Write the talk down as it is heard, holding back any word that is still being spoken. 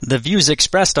The views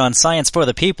expressed on Science for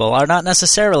the People are not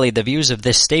necessarily the views of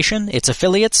this station, its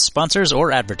affiliates, sponsors,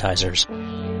 or advertisers.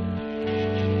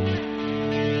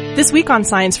 This week on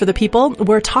Science for the People,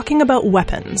 we're talking about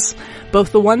weapons,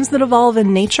 both the ones that evolve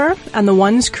in nature and the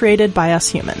ones created by us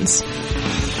humans.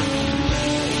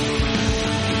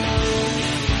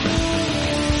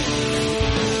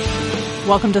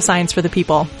 Welcome to Science for the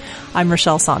People. I'm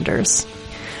Rochelle Saunders.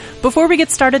 Before we get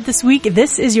started this week,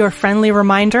 this is your friendly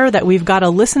reminder that we've got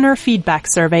a listener feedback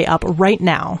survey up right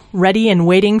now, ready and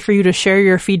waiting for you to share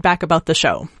your feedback about the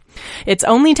show. It's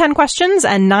only 10 questions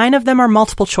and 9 of them are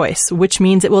multiple choice, which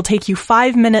means it will take you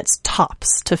 5 minutes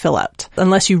tops to fill out,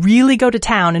 unless you really go to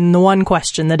town in the one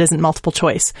question that isn't multiple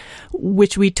choice,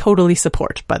 which we totally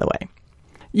support, by the way.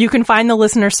 You can find the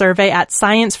listener survey at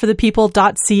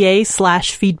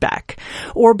scienceforthepeople.ca/feedback,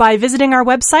 or by visiting our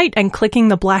website and clicking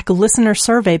the black listener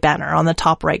survey banner on the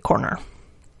top right corner.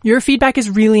 Your feedback is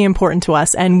really important to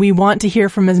us, and we want to hear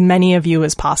from as many of you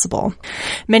as possible.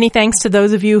 Many thanks to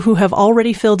those of you who have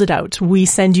already filled it out. We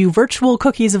send you virtual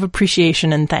cookies of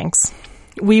appreciation and thanks.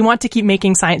 We want to keep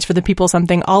making Science for the People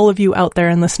something all of you out there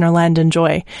in listener land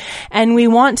enjoy. And we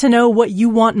want to know what you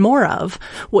want more of,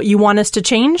 what you want us to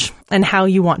change, and how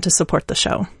you want to support the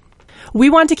show. We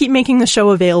want to keep making the show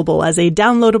available as a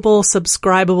downloadable,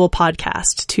 subscribable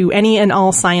podcast to any and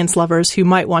all science lovers who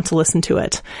might want to listen to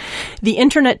it. The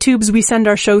internet tubes we send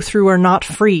our show through are not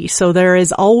free, so there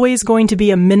is always going to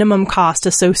be a minimum cost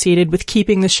associated with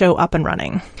keeping the show up and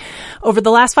running. Over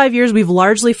the last 5 years, we've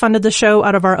largely funded the show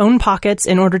out of our own pockets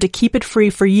in order to keep it free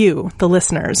for you, the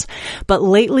listeners. But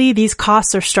lately, these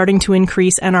costs are starting to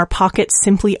increase and our pockets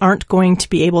simply aren't going to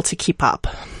be able to keep up.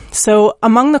 So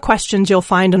among the questions you'll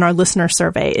find in our listener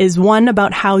survey is one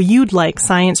about how you'd like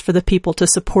Science for the People to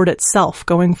support itself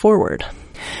going forward.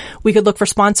 We could look for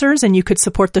sponsors, and you could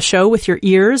support the show with your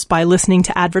ears by listening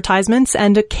to advertisements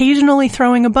and occasionally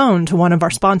throwing a bone to one of our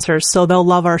sponsors so they'll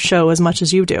love our show as much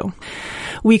as you do.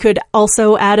 We could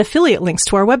also add affiliate links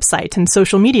to our website and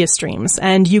social media streams,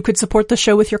 and you could support the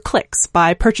show with your clicks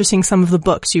by purchasing some of the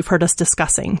books you've heard us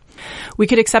discussing. We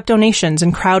could accept donations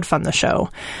and crowdfund the show.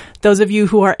 Those of you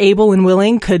who are able and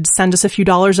willing could send us a few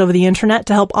dollars over the internet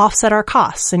to help offset our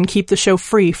costs and keep the show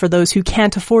free for those who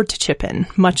can't afford to chip in,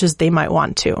 much as they might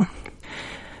want to.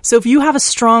 So if you have a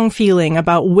strong feeling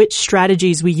about which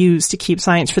strategies we use to keep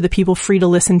Science for the People free to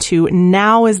listen to,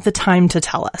 now is the time to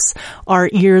tell us. Our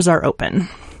ears are open.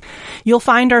 You'll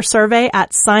find our survey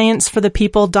at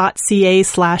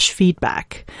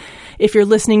scienceforthepeople.ca/feedback. If you're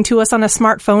listening to us on a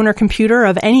smartphone or computer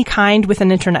of any kind with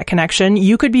an internet connection,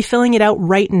 you could be filling it out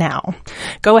right now.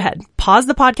 Go ahead, pause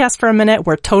the podcast for a minute.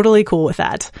 We're totally cool with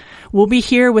that. We'll be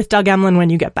here with Doug Emlin when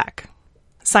you get back.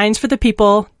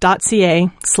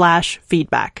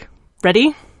 scienceforthepeople.ca/feedback.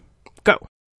 Ready? Go.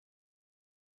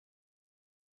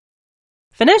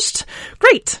 Finished?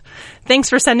 Great!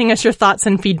 Thanks for sending us your thoughts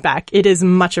and feedback. It is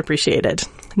much appreciated.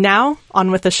 Now,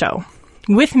 on with the show.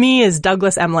 With me is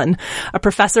Douglas Emlin, a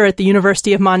professor at the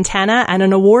University of Montana and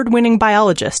an award-winning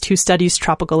biologist who studies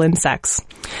tropical insects.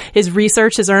 His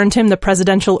research has earned him the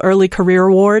Presidential Early Career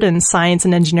Award in Science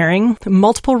and Engineering,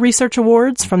 multiple research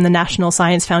awards from the National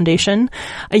Science Foundation,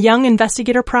 a Young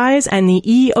Investigator Prize, and the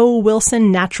E.O.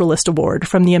 Wilson Naturalist Award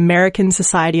from the American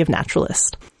Society of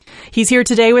Naturalists. He's here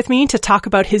today with me to talk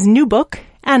about his new book,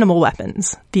 Animal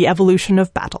Weapons: The Evolution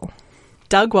of Battle.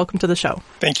 Doug, welcome to the show.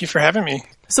 Thank you for having me.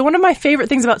 So one of my favorite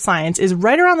things about science is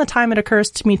right around the time it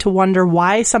occurs to me to wonder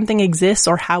why something exists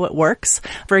or how it works.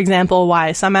 For example,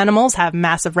 why some animals have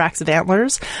massive racks of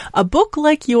antlers. A book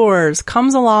like yours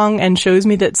comes along and shows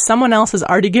me that someone else has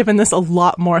already given this a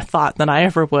lot more thought than I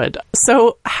ever would.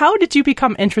 So how did you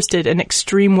become interested in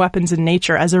extreme weapons in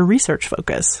nature as a research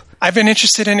focus? I've been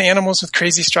interested in animals with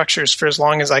crazy structures for as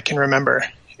long as I can remember.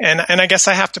 And I guess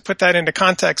I have to put that into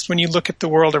context when you look at the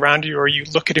world around you, or you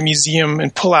look at a museum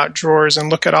and pull out drawers and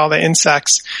look at all the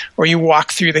insects, or you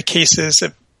walk through the cases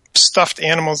of stuffed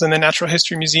animals in the Natural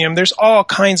History Museum. There's all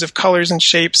kinds of colors and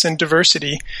shapes and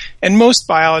diversity. And most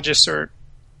biologists are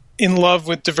in love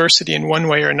with diversity in one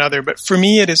way or another. But for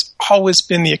me, it has always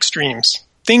been the extremes.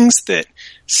 Things that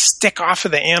stick off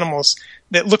of the animals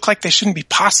that look like they shouldn't be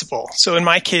possible. So in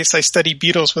my case, I study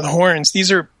beetles with horns.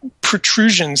 These are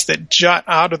protrusions that jut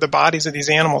out of the bodies of these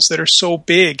animals that are so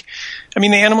big. I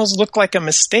mean, the animals look like a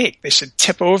mistake. They should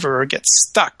tip over or get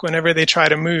stuck whenever they try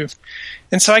to move.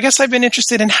 And so I guess I've been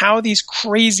interested in how these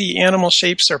crazy animal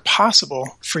shapes are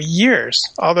possible for years,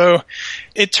 although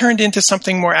it turned into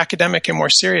something more academic and more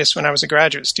serious when I was a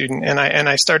graduate student. And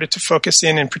I started to focus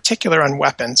in particular on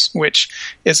weapons, which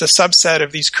is a subset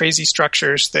of these crazy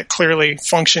structures that clearly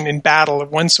function in battle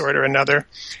of one sort or another.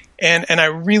 And I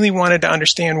really wanted to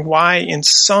understand why in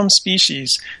some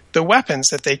species the weapons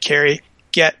that they carry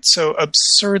get so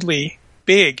absurdly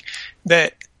big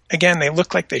that, again, they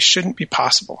look like they shouldn't be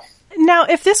possible. Now,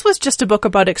 if this was just a book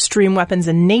about extreme weapons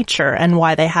in nature and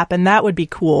why they happen, that would be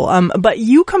cool. But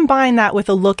you combine that with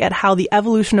a look at how the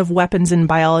evolution of weapons in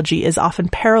biology is often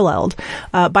paralleled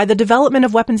by the development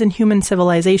of weapons in human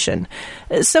civilization.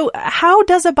 So how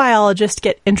does a biologist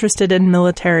get interested in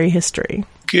military history?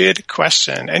 Good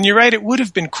question. And you're right, it would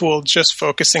have been cool just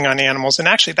focusing on animals. And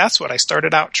actually, that's what I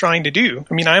started out trying to do.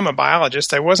 I mean, I'm a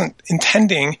biologist. I wasn't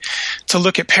intending to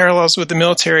look at parallels with the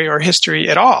military or history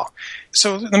at all.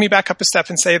 So let me back up a step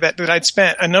and say that I'd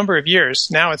spent a number of years,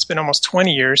 now it's been almost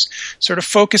 20 years, sort of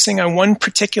focusing on one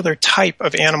particular type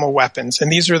of animal weapons. And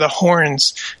these are the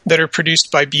horns that are produced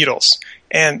by beetles.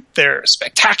 And they're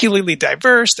spectacularly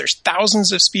diverse. There's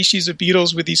thousands of species of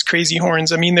beetles with these crazy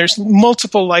horns. I mean, there's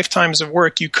multiple lifetimes of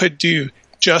work you could do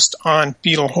just on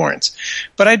beetle horns.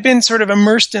 But I'd been sort of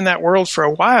immersed in that world for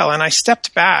a while, and I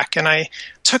stepped back and I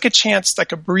took a chance,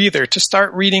 like a breather, to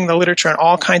start reading the literature on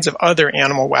all kinds of other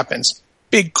animal weapons.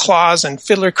 Big claws and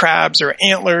fiddler crabs, or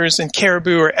antlers and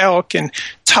caribou or elk, and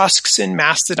tusks and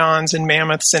mastodons and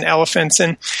mammoths and elephants.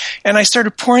 And I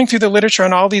started pouring through the literature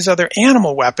on all these other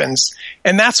animal weapons.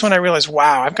 And that's when I realized,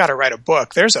 wow, I've got to write a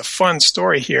book. There's a fun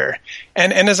story here.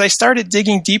 And as I started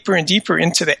digging deeper and deeper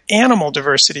into the animal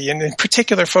diversity, and in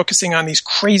particular focusing on these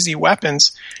crazy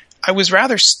weapons, I was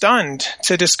rather stunned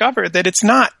to discover that it's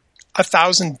not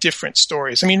 1,000 different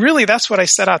stories. I mean, really, that's what I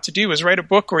set out to do, was write a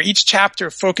book where each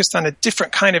chapter focused on a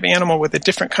different kind of animal with a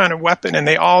different kind of weapon, and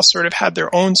they all sort of had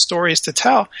their own stories to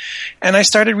tell. And I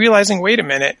started realizing, wait a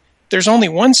minute, there's only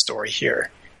one story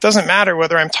here. It doesn't matter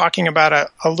whether I'm talking about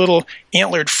a little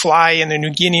antlered fly in the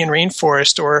New Guinean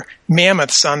rainforest or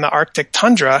mammoths on the Arctic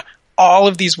tundra. All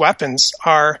of these weapons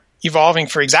are evolving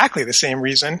for exactly the same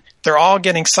reason. They're all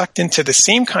getting sucked into the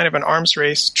same kind of an arms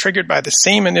race, triggered by the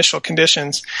same initial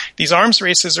conditions. These arms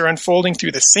races are unfolding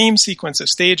through the same sequence of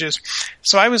stages.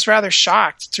 So I was rather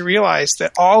shocked to realize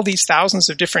that all these thousands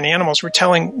of different animals were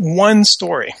telling one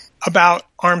story about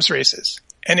arms races.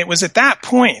 And it was at that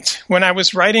point when I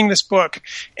was writing this book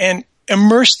and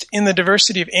immersed in the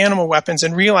diversity of animal weapons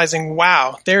and realizing,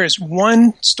 wow, there is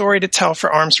one story to tell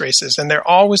for arms races, and they're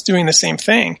always doing the same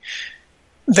thing,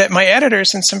 that my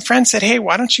editors and some friends said, hey,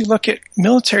 why don't you look at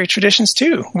military traditions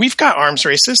too? We've got arms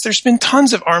races. There's been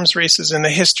tons of arms races in the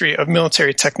history of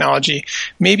military technology.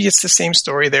 Maybe it's the same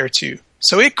story there too.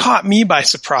 So it caught me by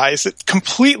surprise. It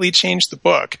completely changed the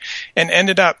book and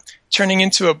ended up turning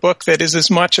into a book that is as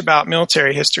much about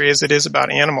military history as it is about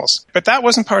animals. But that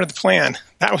wasn't part of the plan.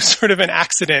 That was sort of an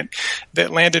accident that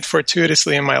landed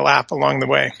fortuitously in my lap along the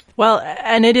way. Well,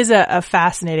 and it is a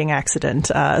fascinating accident,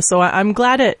 so I'm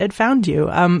glad it found you.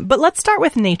 But let's start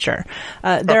with nature.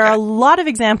 There are a lot of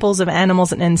examples of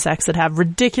animals and insects that have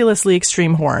ridiculously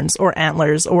extreme horns or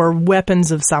antlers or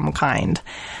weapons of some kind.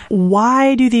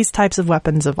 Why do these types of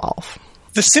weapons evolve?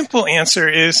 The simple answer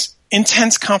is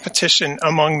intense competition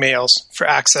among males for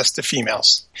access to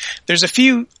females. There's a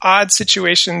few odd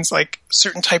situations, like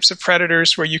certain types of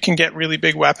predators, where you can get really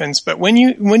big weapons, but when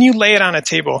you lay it on a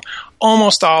table,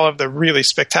 almost all of the really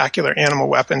spectacular animal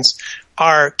weapons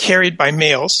are carried by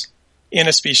males in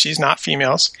a species, not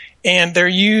females, and they're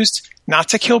used not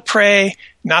to kill prey,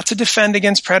 not to defend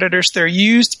against predators. They're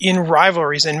used in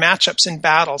rivalries and matchups and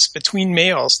battles between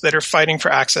males that are fighting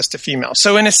for access to females.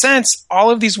 So in a sense,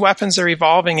 all of these weapons are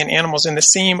evolving in animals in the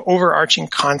same overarching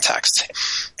context.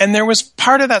 And there was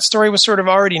part of that story was sort of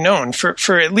already known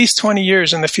for at least 20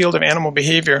 years in the field of animal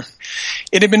behavior.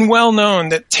 It had been well known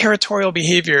that territorial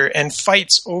behavior and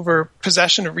fights over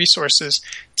possession of resources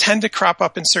tend to crop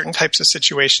up in certain types of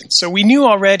situations. So we knew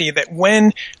already that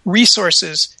when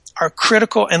resources are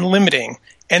critical and limiting,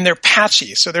 and they're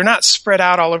patchy, so they're not spread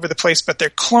out all over the place, but they're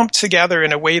clumped together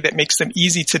in a way that makes them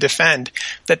easy to defend,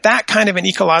 that kind of an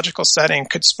ecological setting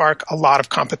could spark a lot of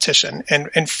competition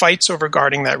and fights over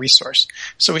guarding that resource.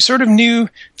 So we sort of knew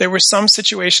there were some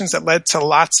situations that led to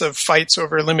lots of fights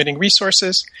over limiting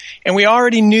resources, and we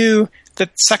already knew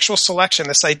that sexual selection,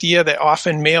 this idea that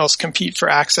often males compete for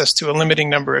access to a limiting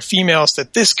number of females,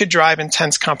 that this could drive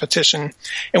intense competition.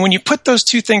 And when you put those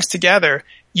two things together,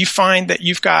 you find that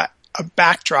you've got a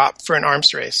backdrop for an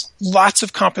arms race. Lots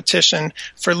of competition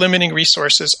for limiting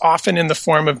resources, often in the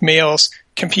form of males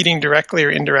competing directly or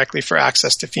indirectly for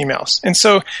access to females. And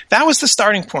so that was the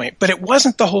starting point, but it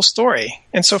wasn't the whole story.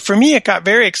 And so for me, it got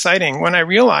very exciting when I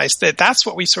realized that that's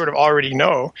what we sort of already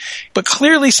know, but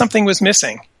clearly something was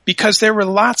missing. because there were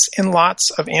lots and lots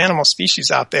of animal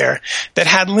species out there that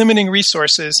had limiting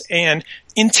resources and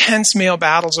intense male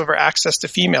battles over access to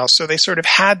females. So they sort of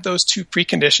had those two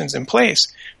preconditions in place,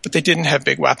 but they didn't have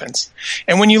big weapons.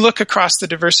 And when you look across the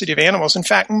diversity of animals, in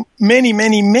fact, many,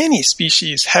 many, many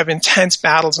species have intense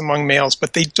battles among males,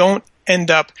 but they don't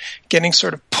end up getting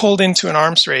sort of pulled into an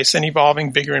arms race and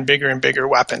evolving bigger and bigger and bigger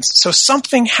weapons. So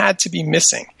something had to be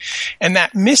missing. And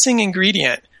that missing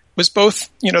ingredient was both,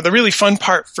 the really fun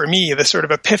part for me, the sort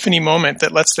of epiphany moment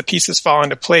that lets the pieces fall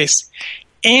into place.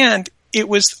 And it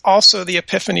was also the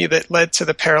epiphany that led to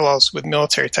the parallels with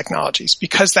military technologies,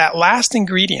 because that last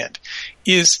ingredient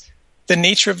is the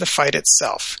nature of the fight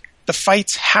itself. The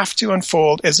fights have to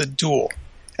unfold as a duel,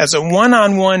 as a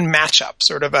one-on-one matchup,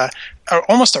 sort of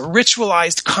almost a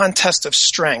ritualized contest of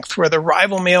strength where the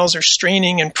rival males are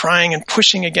straining and prying and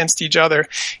pushing against each other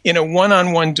in a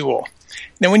one-on-one duel.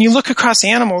 Now, when you look across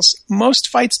animals, most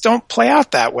fights don't play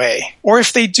out that way. Or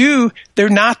if they do, they're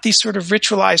not these sort of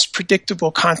ritualized,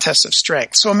 predictable contests of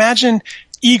strength. So imagine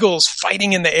eagles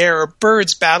fighting in the air, or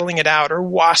birds battling it out, or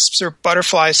wasps or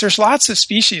butterflies. There's lots of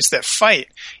species that fight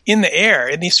in the air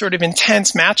in these sort of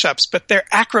intense matchups, but they're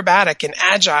acrobatic and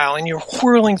agile, and you're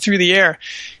whirling through the air.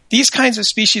 These kinds of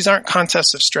species aren't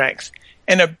contests of strength.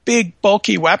 And a big,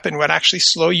 bulky weapon would actually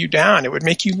slow you down. It would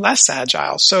make you less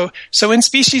agile. So in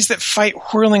species that fight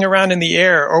whirling around in the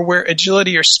air, or where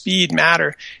agility or speed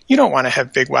matter, you don't want to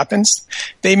have big weapons.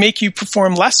 They make you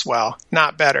perform less well,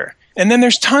 not better. And then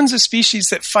there's tons of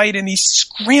species that fight in these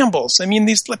scrambles. I mean,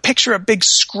 picture a big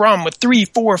scrum with 3,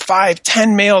 4, 5,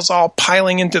 10 males all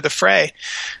piling into the fray.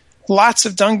 Lots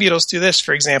of dung beetles do this,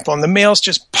 for example, and the males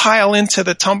just pile into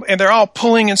the and they're all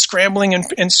pulling and scrambling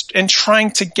and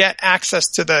trying to get access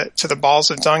to the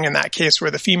balls of dung, in that case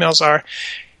where the females are.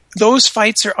 Those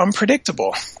fights are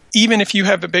unpredictable. Even if you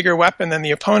have a bigger weapon than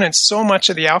the opponent, so much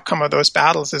of the outcome of those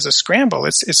battles is a scramble.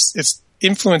 It's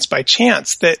influenced by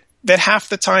chance that half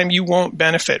the time you won't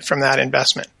benefit from that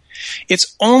investment.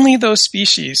 It's only those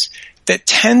species that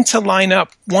tend to line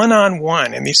up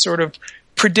one-on-one in these sort of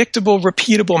predictable,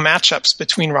 repeatable matchups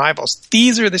between rivals.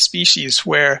 These are the species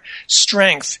where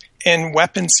strength and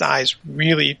weapon size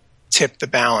really tip the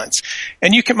balance.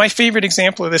 And my favorite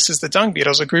example of this is the dung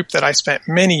beetles, a group that I spent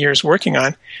many years working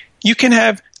on. You can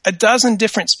have a dozen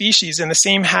different species in the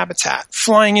same habitat,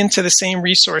 flying into the same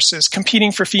resources,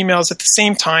 competing for females at the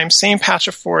same time, same patch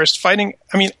of forest, fighting.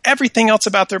 I mean, everything else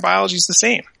about their biology is the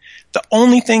same. The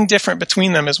only thing different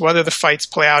between them is whether the fights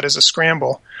play out as a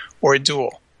scramble or a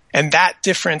duel. And that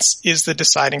difference is the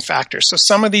deciding factor. So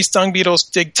some of these dung beetles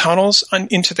dig tunnels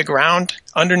into the ground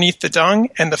underneath the dung,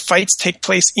 and the fights take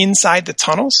place inside the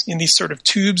tunnels, in these sort of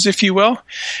tubes, if you will.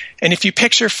 And if you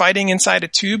picture fighting inside a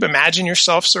tube, imagine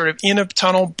yourself sort of in a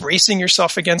tunnel, bracing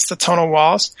yourself against the tunnel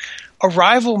walls. A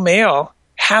rival male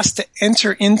has to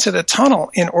enter into the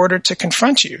tunnel in order to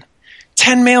confront you.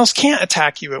 10 males can't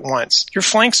attack you at once. Your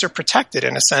flanks are protected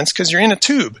in a sense because you're in a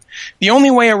tube. The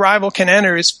only way a rival can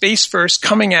enter is face first,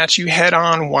 coming at you head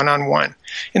on, one-on-one.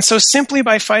 And so simply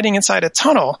by fighting inside a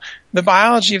tunnel, the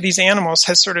biology of these animals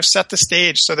has sort of set the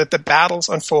stage so that the battles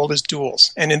unfold as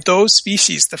duels. And in those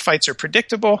species, the fights are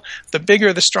predictable. The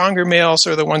bigger, the stronger males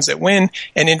are the ones that win.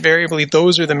 And invariably,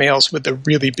 those are the males with the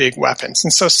really big weapons.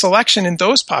 And so selection in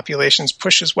those populations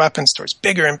pushes weapons towards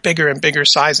bigger and bigger and bigger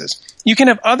sizes. You can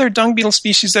have other dung beetle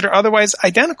species that are otherwise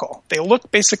identical. They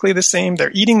look basically the same.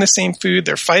 They're eating the same food.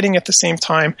 They're fighting at the same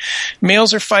time.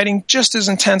 Males are fighting just as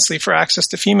intensely for access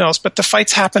to females, but the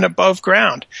fights happen above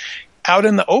ground, out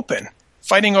in the open,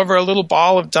 fighting over a little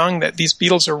ball of dung that these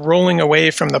beetles are rolling away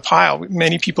from the pile.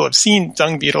 Many people have seen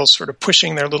dung beetles sort of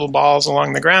pushing their little balls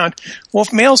along the ground. Well,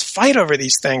 if males fight over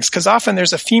these things, because often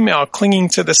there's a female clinging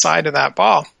to the side of that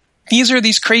ball, these are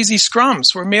these crazy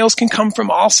scrums where males can come from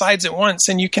all sides at once,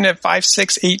 and you can have 5,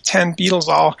 6, 8, 10 beetles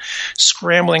all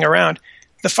scrambling around.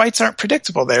 The fights aren't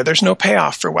predictable there. There's no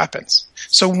payoff for weapons.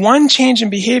 So one change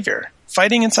in behavior,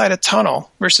 fighting inside a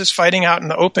tunnel versus fighting out in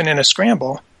the open in a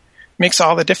scramble, makes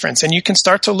all the difference. And you can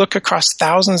start to look across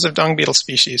thousands of dung beetle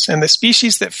species. And the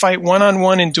species that fight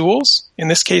one-on-one in duels, in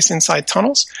this case inside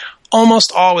tunnels,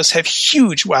 almost always have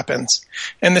huge weapons.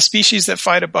 And the species that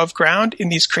fight above ground in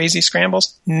these crazy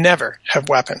scrambles never have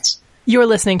weapons. You're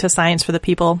listening to Science for the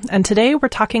People, and today we're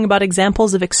talking about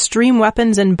examples of extreme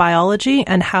weapons in biology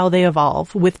and how they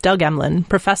evolve with Doug Emlen,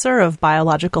 professor of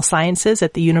biological sciences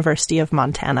at the University of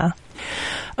Montana.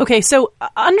 Okay, so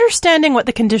understanding what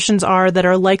the conditions are that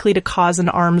are likely to cause an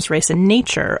arms race in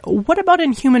nature, what about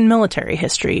in human military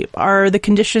history? Are the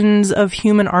conditions of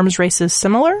human arms races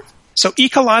similar? So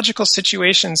ecological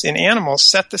situations in animals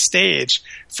set the stage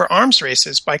for arms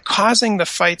races by causing the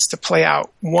fights to play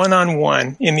out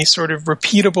one-on-one in these sort of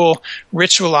repeatable,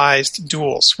 ritualized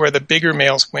duels where the bigger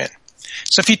males win.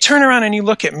 So if you turn around and you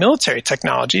look at military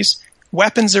technologies,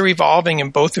 weapons are evolving in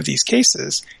both of these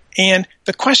cases. And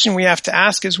the question we have to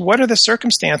ask is, what are the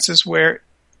circumstances where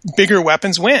bigger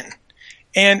weapons win?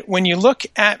 And when you look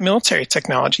at military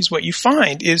technologies, what you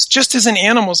find is just as in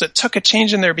animals, it took a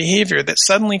change in their behavior that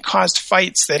suddenly caused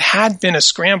fights that had been a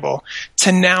scramble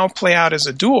to now play out as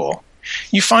a duel.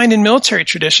 You find in military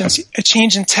traditions a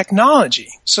change in technology.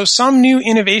 So some new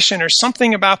innovation or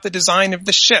something about the design of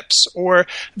the ships or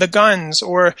the guns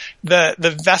or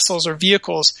the vessels or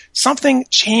vehicles, something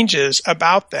changes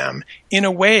about them in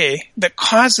a way that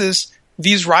causes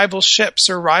these rival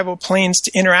ships or rival planes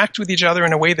to interact with each other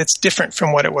in a way that's different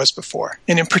from what it was before.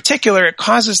 And in particular, it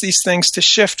causes these things to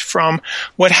shift from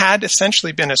what had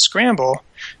essentially been a scramble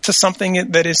to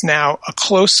something that is now a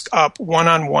close-up,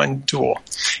 one-on-one duel.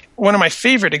 One of my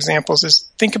favorite examples is,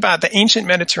 think about the ancient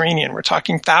Mediterranean. We're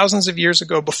talking thousands of years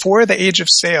ago, before the age of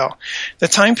sail, the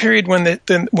time period when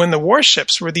the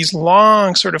warships were these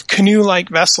long sort of canoe-like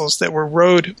vessels that were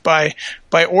rowed by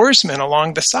oarsmen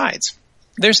along the sides.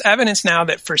 There's evidence now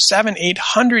that for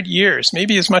 700-800 years,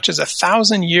 maybe as much as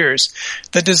 1,000 years,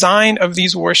 the design of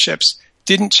these warships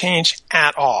didn't change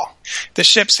at all. The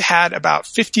ships had about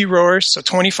 50 rowers, so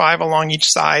 25 along each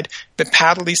side, that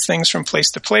paddled these things from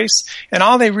place to place. And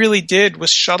all they really did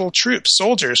was shuttle troops,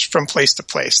 soldiers, from place to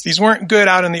place. These weren't good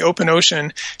out in the open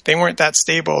ocean. They weren't that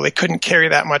stable. They couldn't carry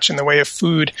that much in the way of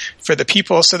food for the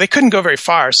people, so they couldn't go very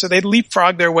far. So they'd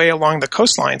leapfrog their way along the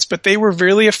coastlines, but they were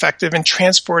really effective in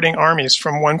transporting armies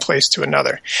from one place to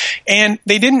another. And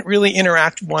they didn't really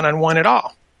interact one-on-one at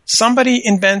all. Somebody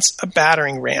invents a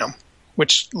battering ram,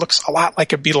 which looks a lot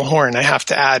like a beetle horn, I have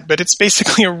to add, but it's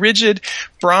basically a rigid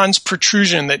bronze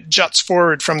protrusion that juts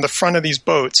forward from the front of these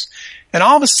boats. And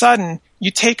all of a sudden,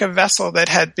 you take a vessel that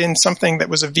had been something that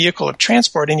was a vehicle of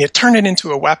transport and you turn it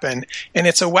into a weapon, and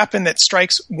it's a weapon that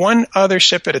strikes one other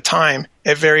ship at a time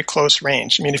at very close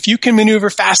range. I mean, if you can maneuver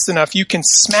fast enough, you can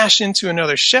smash into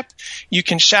another ship, you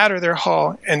can shatter their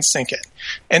hull and sink it.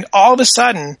 And all of a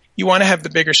sudden, you want to have the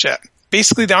bigger ship.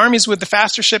 Basically, the armies with the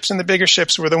faster ships and the bigger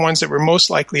ships were the ones that were most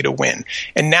likely to win.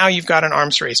 And now you've got an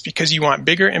arms race because you want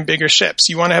bigger and bigger ships.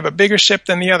 You want to have a bigger ship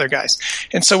than the other guys.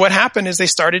 And so what happened is they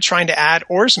started trying to add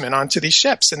oarsmen onto these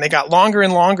ships, and they got longer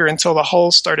and longer until the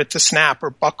hulls started to snap or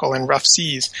buckle in rough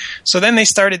seas. So then they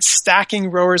started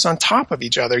stacking rowers on top of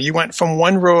each other. You went from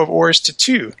one row of oars to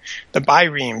two, the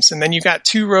biremes, and then you got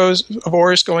 2 rows of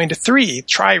oars going to 3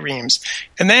 triremes.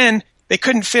 And then they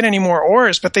couldn't fit any more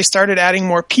oars, but they started adding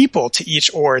more people to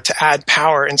each oar to add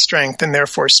power and strength and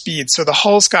therefore speed. So the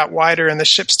hulls got wider and the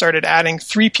ship started adding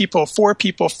 3 people, 4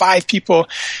 people, 5 people.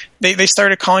 They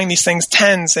started calling these things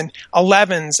 10s and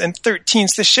 11s and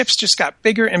 13s. The ships just got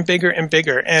bigger and bigger and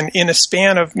bigger. And in a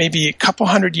span of maybe a couple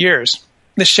hundred years,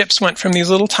 the ships went from these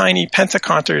little tiny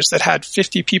pentaconters that had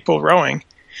 50 people rowing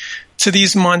to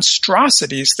these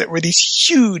monstrosities that were these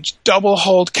huge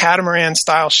double-hulled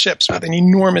catamaran-style ships with an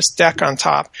enormous deck on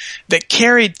top that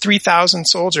carried 3,000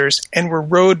 soldiers and were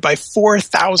rowed by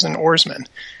 4,000 oarsmen.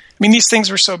 I mean, these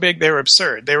things were so big they were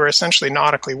absurd. They were essentially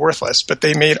nautically worthless, but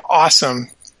they made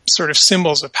awesome sort of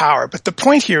symbols of power. But the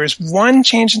point here is one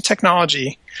change in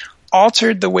technology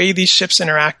altered the way these ships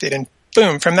interacted, and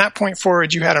boom, from that point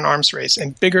forward, you had an arms race,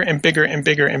 and bigger and bigger and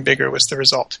bigger and bigger was the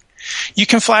result. You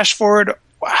can flash forward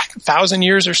 1,000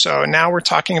 years or so, and now we're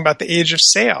talking about the age of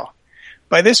sail.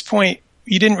 By this point,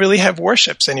 you didn't really have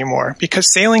warships anymore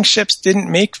because sailing ships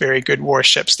didn't make very good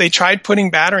warships. They tried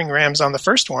putting battering rams on the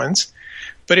first ones,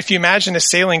 but if you imagine a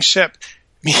sailing ship,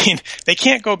 I mean, they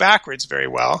can't go backwards very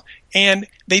well, and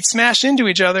they'd smash into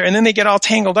each other, and then they get all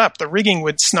tangled up. The rigging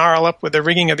would snarl up with the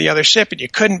rigging of the other ship, and you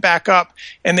couldn't back up,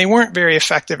 and they weren't very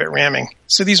effective at ramming.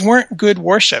 So these weren't good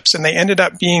warships, and they ended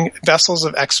up being vessels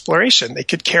of exploration. They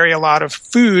could carry a lot of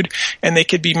food, and they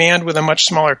could be manned with a much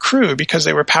smaller crew because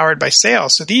they were powered by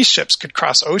sails. So these ships could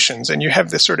cross oceans, and you have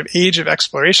this sort of age of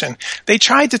exploration. They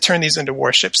tried to turn these into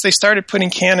warships. They started putting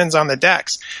cannons on the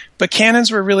decks, but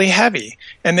cannons were really heavy,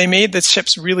 and they made the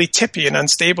ships really tippy and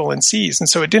unstable in seas, and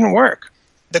so it didn't work.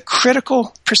 The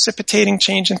critical precipitating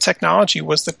change in technology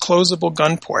was the closable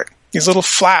gun port, these little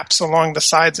flaps along the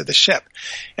sides of the ship.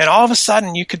 And all of a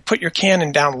sudden, you could put your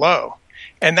cannon down low.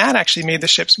 And that actually made the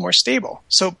ships more stable.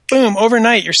 So boom,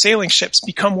 overnight, your sailing ships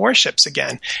become warships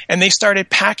again. And they started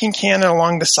packing cannon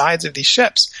along the sides of these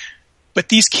ships. But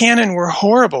these cannon were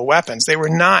horrible weapons. They were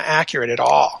not accurate at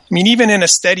all. I mean, even in a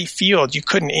steady field, you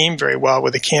couldn't aim very well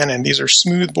with a cannon. These are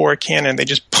smoothbore cannon. They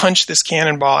just punch this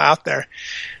cannonball out there.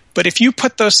 But if you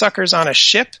put those suckers on a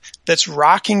ship that's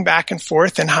rocking back and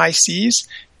forth in high seas,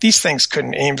 these things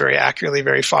couldn't aim very accurately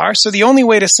very far. So the only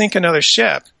way to sink another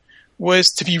ship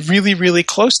was to be really, really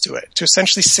close to it, to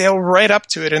essentially sail right up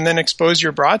to it and then expose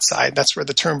your broadside. That's where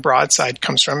the term broadside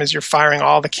comes from, is you're firing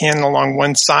all the cannon along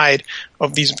one side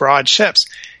of these broad ships.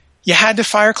 You had to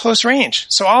fire close range.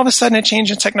 So all of a sudden a change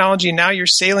in technology. Now your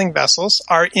sailing vessels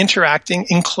are interacting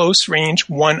in close range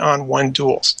one-on-one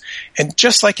duels. And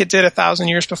just like it did 1,000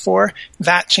 years before,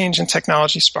 that change in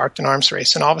technology sparked an arms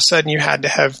race. And all of a sudden you had to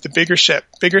have the bigger ship.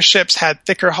 Bigger ships had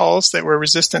thicker hulls that were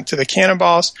resistant to the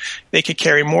cannonballs. They could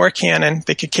carry more cannon.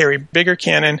 They could carry bigger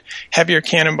cannon, heavier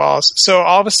cannonballs. So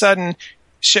all of a sudden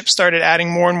ships started adding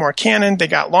more and more cannon. They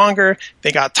got longer.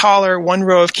 They got taller. One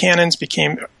row of cannons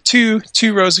became two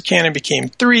rows of cannon became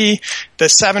 3. The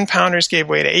 7-pounders gave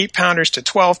way to 8-pounders to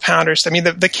 12-pounders. I mean,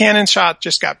 the cannon shot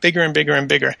just got bigger and bigger and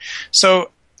bigger.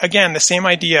 So again, the same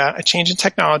idea, a change in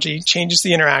technology changes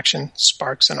the interaction,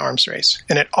 sparks an arms race.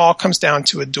 And it all comes down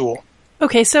to a duel.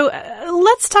 Okay, so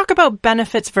let's talk about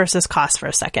benefits versus cost for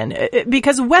a second.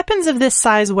 Because weapons of this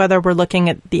size, whether we're looking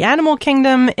at the animal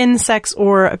kingdom, insects,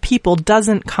 or people,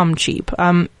 doesn't come cheap.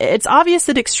 It's obvious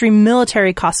that extreme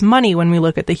military costs money when we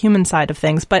look at the human side of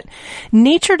things, but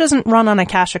nature doesn't run on a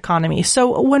cash economy.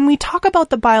 So when we talk about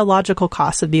the biological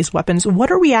costs of these weapons, what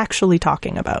are we actually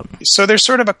talking about? So there's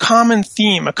sort of a common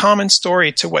theme, a common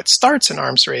story to what starts an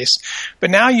arms race. But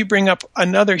now you bring up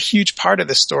another huge part of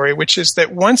the story, which is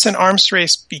that once an arms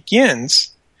race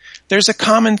begins, there's a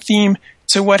common theme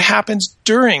to what happens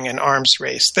during an arms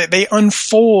race, that they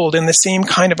unfold in the same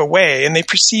kind of a way and they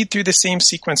proceed through the same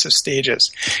sequence of stages.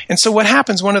 And so what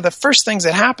happens, one of the first things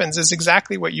that happens is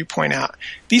exactly what you point out.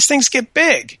 These things get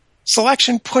big.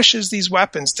 Selection pushes these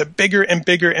weapons to bigger and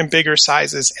bigger and bigger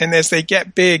sizes. And as they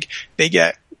get big, they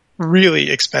get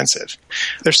really expensive.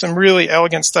 There's some really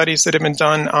elegant studies that have been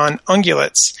done on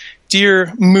ungulates,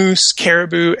 deer, moose,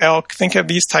 caribou, elk. Think of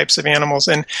these types of animals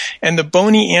and the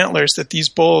bony antlers that these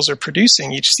bulls are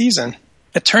producing each season.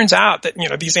 It turns out that,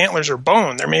 these antlers are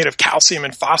bone. They're made of calcium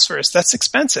and phosphorus. That's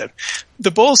expensive.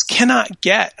 The bulls cannot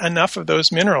get enough of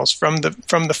those minerals from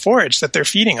the forage that they're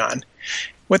feeding on.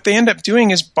 What they end up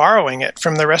doing is borrowing it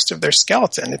from the rest of their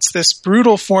skeleton. It's this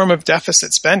brutal form of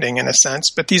deficit spending in a sense,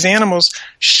 but these animals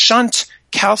shunt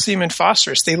calcium and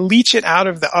phosphorus. They leach it out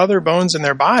of the other bones in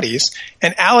their bodies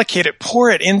and allocate it, pour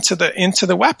it into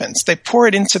the weapons. They pour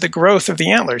it into the growth of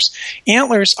the antlers.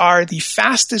 Antlers are the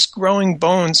fastest growing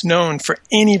bones known for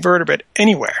any vertebrate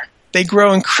anywhere. They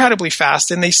grow incredibly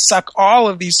fast and they suck all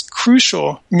of these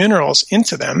crucial minerals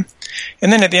into them.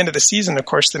 And then at the end of the season, of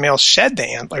course, the males shed the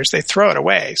antlers. They throw it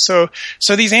away. So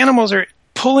these animals are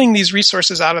pulling these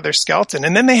resources out of their skeleton,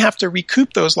 and then they have to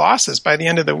recoup those losses by the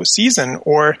end of the season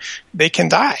or they can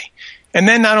die. And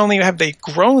then not only have they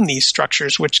grown these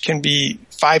structures, which can be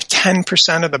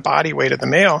 5-10% of the body weight of the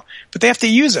male, but they have to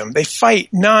use them. They fight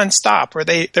nonstop, or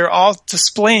they're all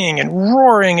displaying and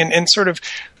roaring and sort of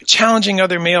challenging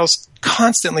other males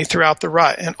constantly throughout the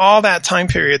rut. And all that time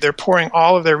period, they're pouring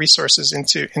all of their resources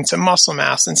into muscle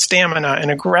mass and stamina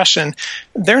and aggression.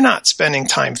 They're not spending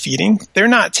time feeding. They're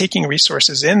not taking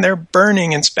resources in. They're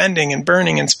burning and spending and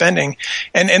burning and spending.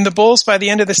 And the bulls by the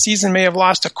end of the season may have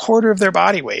lost 1/4 of their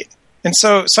body weight. And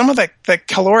so some of the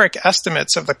caloric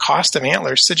estimates of the cost of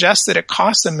antlers suggest that it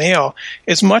costs a male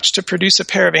as much to produce a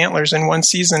pair of antlers in one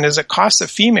season as it costs a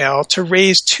female to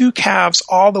raise 2 calves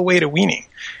all the way to weaning.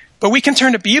 But we can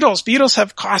turn to beetles. Beetles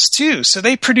have costs too. So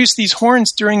they produce these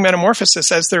horns during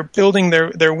metamorphosis as they're building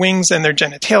their wings and their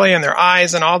genitalia and their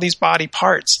eyes and all these body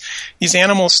parts. These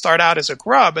animals start out as a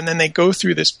grub and then they go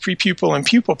through this prepupal and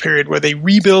pupal period where they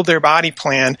rebuild their body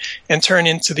plan and turn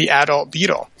into the adult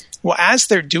beetle. Well, as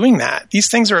they're doing that, these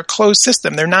things are a closed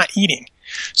system. They're not eating.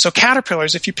 So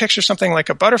caterpillars, if you picture something like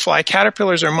a butterfly,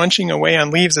 caterpillars are munching away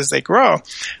on leaves as they grow.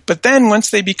 But then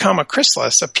once they become a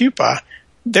chrysalis, a pupa,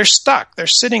 they're stuck. They're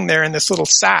sitting there in this little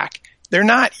sack. They're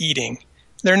not eating.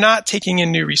 They're not taking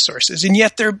in new resources. And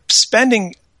yet they're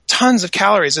spending tons of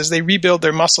calories as they rebuild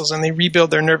their muscles and they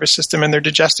rebuild their nervous system and their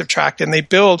digestive tract, and they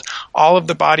build all of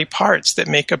the body parts that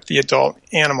make up the adult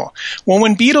animal. Well,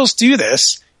 when beetles do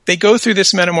this, they go through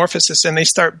this metamorphosis and they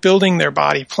start building their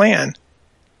body plan.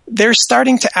 They're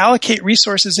starting to allocate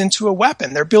resources into a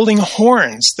weapon. They're building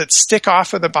horns that stick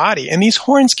off of the body. And these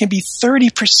horns can be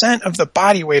 30% of the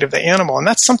body weight of the animal. And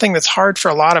that's something that's hard for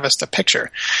a lot of us to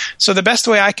picture. So the best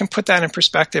way I can put that in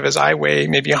perspective is I weigh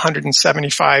maybe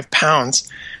 175 pounds.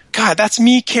 God, that's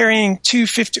me carrying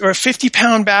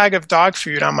 50-pound bag of dog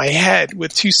food on my head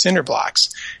with 2 cinder blocks.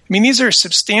 I mean, these are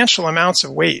substantial amounts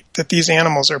of weight that these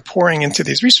animals are pouring into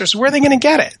these resources. Where are they going to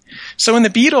get it? So in the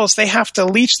beetles, they have to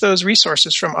leach those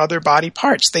resources from other body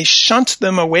parts. They shunt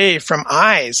them away from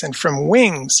eyes and from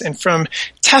wings and from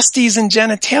testes and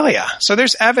genitalia. So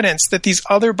there's evidence that these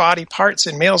other body parts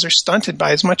in males are stunted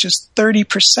by as much as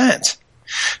 30%.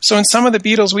 So in some of the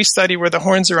beetles we study where the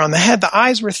horns are on the head, the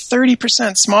eyes were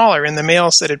 30% smaller in the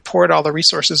males that had poured all the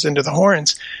resources into the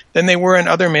horns than they were in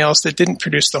other males that didn't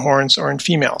produce the horns, or in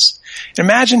females.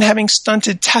 Imagine having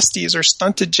stunted testes or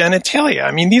stunted genitalia.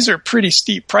 I mean, these are pretty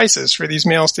steep prices for these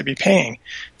males to be paying.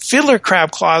 Fiddler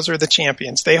crab claws are the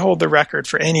champions. They hold the record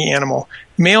for any animal.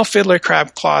 Male fiddler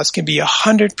crab claws can be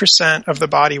 100% of the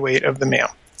body weight of the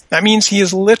male. That means he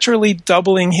is literally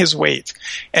doubling his weight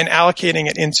and allocating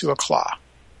it into a claw.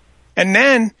 And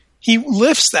then he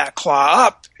lifts that claw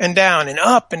up and down and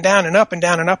up and down and up and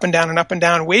down and up and down and up and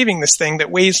down, waving this thing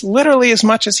that weighs literally as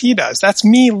much as he does. That's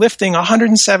me lifting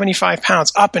 175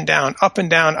 pounds up and down, up and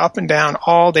down, up and down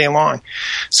all day long.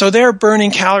 So they're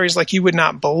burning calories like you would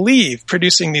not believe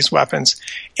producing these weapons.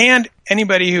 And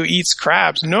anybody who eats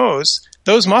crabs knows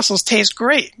those muscles taste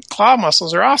great. Claw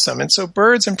muscles are awesome. And so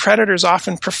birds and predators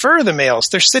often prefer the males.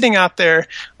 They're sitting out there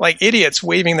like idiots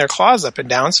waving their claws up and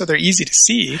down, so they're easy to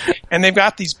see. And they've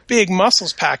got these big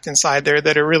muscles packed inside there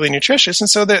that are really nutritious. And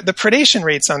so the predation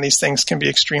rates on these things can be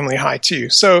extremely high too.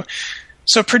 So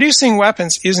producing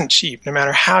weapons isn't cheap, no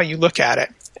matter how you look at it.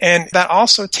 And that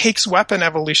also takes weapon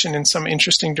evolution in some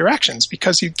interesting directions,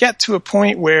 because you get to a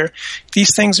point where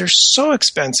these things are so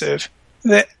expensive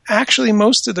that actually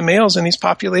most of the males in these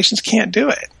populations can't do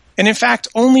it. And in fact,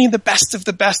 only the best of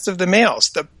the males,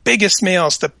 the biggest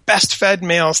males, the best fed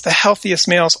males, the healthiest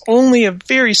males, only a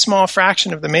very small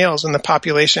fraction of the males in the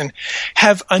population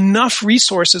have enough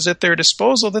resources at their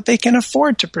disposal that they can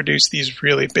afford to produce these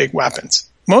really big weapons.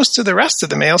 Most of the rest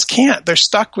of the males can't. They're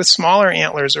stuck with smaller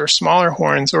antlers or smaller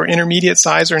horns or intermediate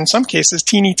size, or in some cases,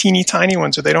 teeny tiny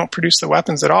ones, or they don't produce the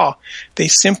weapons at all. They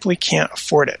simply can't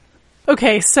afford it.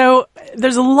 Okay, so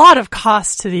there's a lot of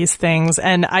cost to these things,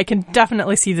 and I can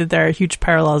definitely see that there are huge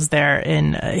parallels there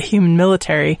in human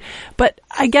military. But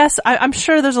I guess I'm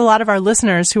sure there's a lot of our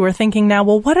listeners who are thinking now,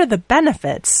 well, what are the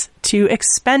benefits to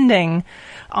expending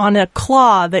on a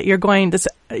claw that you're going to,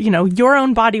 your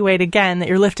own body weight again, that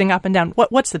you're lifting up and down?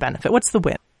 What's the benefit? What's the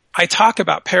win? I talk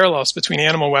about parallels between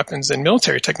animal weapons and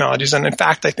military technologies, and in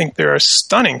fact, I think there are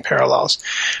stunning parallels.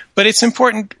 But it's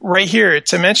important right here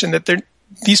to mention that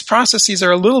these processes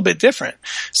are a little bit different.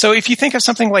 So if you think of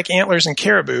something like antlers in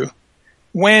caribou,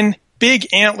 when big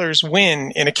antlers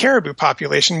win in a caribou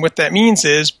population, what that means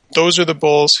is those are the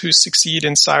bulls who succeed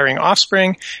in siring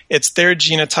offspring. It's their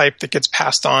genotype that gets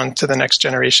passed on to the next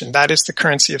generation. That is the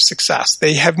currency of success.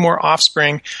 They have more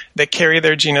offspring that carry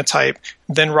their genotype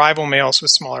than rival males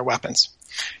with smaller weapons.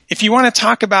 If you want to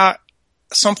talk about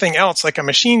something else like a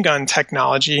machine gun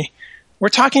technology, we're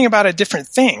talking about a different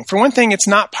thing. For one thing, it's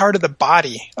not part of the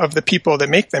body of the people that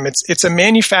make them. It's a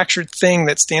manufactured thing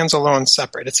that stands alone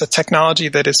separate. It's a technology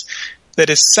that is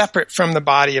separate from the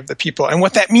body of the people. And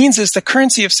what that means is the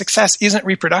currency of success isn't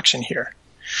reproduction here.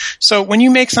 So when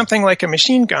you make something like a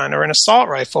machine gun or an assault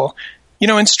rifle,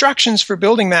 instructions for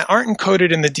building that aren't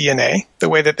encoded in the DNA the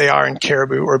way that they are in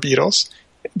caribou or beetles.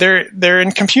 They're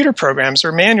in computer programs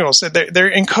or manuals.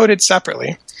 They're encoded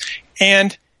separately.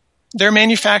 And they're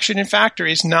manufactured in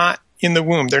factories, not in the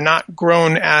womb. They're not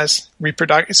grown as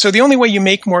reproductive. So the only way you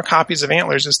make more copies of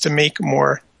antlers is to make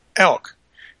more elk.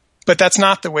 But that's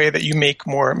not the way that you make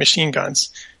more machine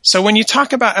guns. So when you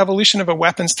talk about evolution of a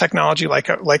weapons technology like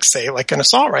an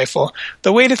assault rifle,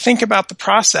 the way to think about the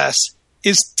process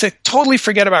is to totally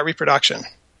forget about reproduction.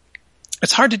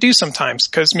 It's hard to do sometimes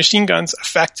because machine guns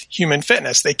affect human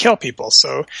fitness. They kill people.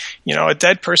 So, a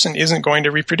dead person isn't going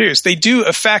to reproduce. They do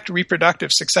affect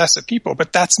reproductive success of people,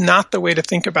 but that's not the way to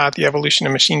think about the evolution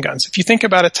of machine guns. If you think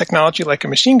about a technology like a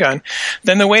machine gun,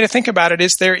 then the way to think about it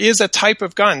is there is a type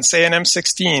of gun, say an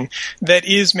M16, that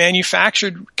is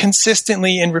manufactured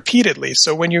consistently and repeatedly.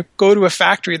 So when you go to a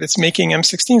factory that's making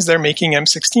M16s, they're making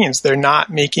M16s. They're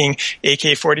not making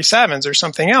AK-47s or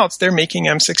something else. They're making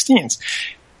M16s.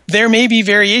 There may be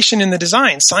variation in the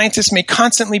design. Scientists may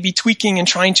constantly be tweaking and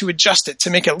trying to adjust it to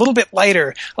make it a little bit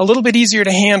lighter, a little bit easier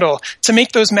to handle, to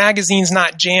make those magazines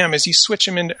not jam as you switch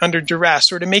them in under duress,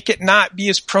 or to make it not be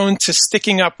as prone to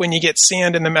sticking up when you get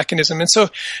sand in the mechanism. And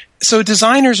so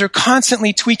designers are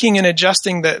constantly tweaking and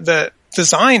adjusting the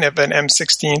design of an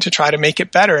M16 to try to make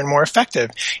it better and more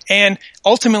effective. And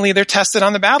ultimately they're tested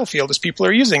on the battlefield as people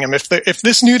are using them. If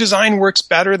this new design works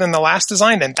better than the last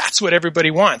design, then that's what everybody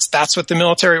wants. That's what the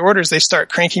military orders. They start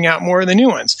cranking out more of the new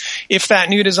ones. If that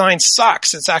new design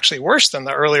sucks, it's actually worse than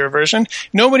the earlier version,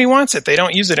 nobody wants it. They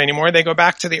don't use it anymore. They go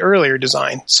back to the earlier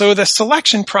design. So the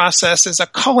selection process is a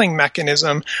culling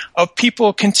mechanism of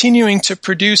people continuing to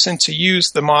produce and to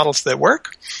use the models that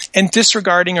work and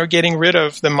disregarding or getting rid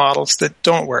of the models that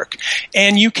don't work.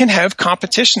 And you can have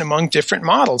competition among different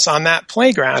models on that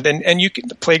playground. And you can,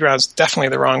 the playground's definitely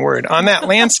the wrong word, on that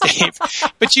landscape.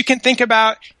 But you can think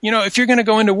about, if you're going to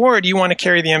go into war, do you want to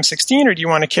carry the M16 or do you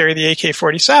want to carry the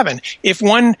AK-47? If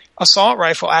one assault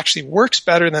rifle actually works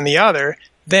better than the other,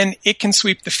 then it can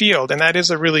sweep the field. And that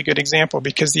is a really good example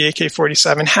because the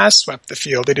AK-47 has swept the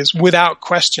field. It is without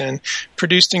question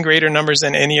produced in greater numbers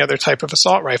than any other type of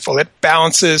assault rifle. It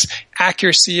balances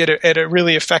accuracy at a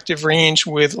really effective range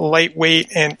with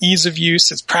lightweight and ease of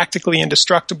use. It's practically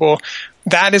indestructible.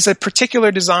 That is a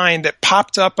particular design that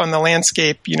popped up on the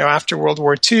landscape, after World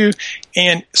War II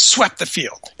and swept the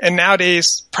field. And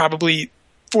nowadays, probably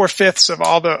 4/5 of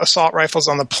all the assault rifles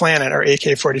on the planet are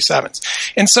AK-47s.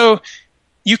 And so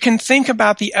you can think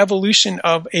about the evolution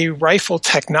of a rifle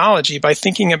technology by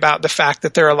thinking about the fact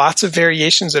that there are lots of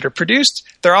variations that are produced.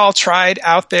 They're all tried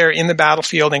out there in the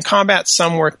battlefield in combat.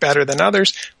 Some work better than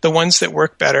others. The ones that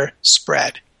work better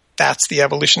spread. That's the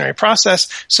evolutionary process.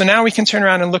 So now we can turn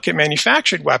around and look at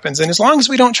manufactured weapons. And as long as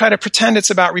we don't try to pretend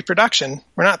it's about reproduction,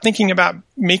 we're not thinking about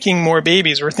making more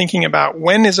babies. We're thinking about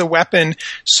when is a weapon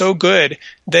so good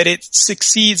that it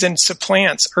succeeds and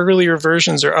supplants earlier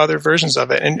versions or other versions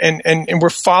of it. And we're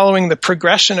following the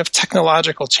progression of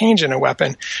technological change in a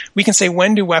weapon. We can say,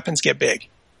 when do weapons get big?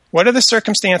 What are the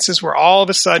circumstances where all of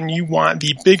a sudden you want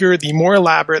the bigger, the more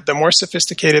elaborate, the more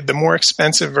sophisticated, the more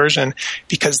expensive version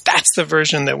because that's the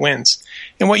version that wins?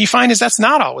 And what you find is that's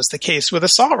not always the case. With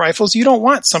assault rifles, you don't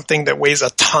want something that weighs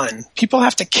a ton. People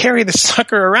have to carry the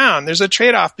sucker around. There's a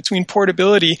trade-off between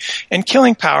portability and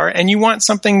killing power, and you want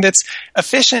something that's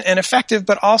efficient and effective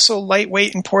but also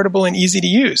lightweight and portable and easy to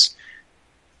use.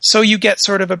 So you get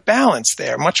sort of a balance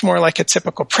there, much more like a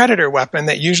typical Predator weapon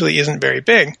that usually isn't very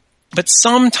big. But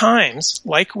sometimes,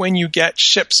 like when you get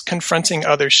ships confronting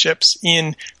other ships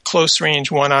in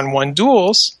close-range one-on-one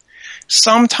duels,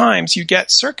 sometimes you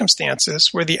get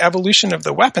circumstances where the evolution of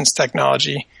the weapons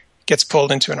technology gets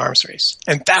pulled into an arms race.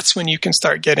 And that's when you can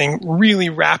start getting really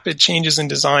rapid changes in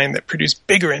design that produce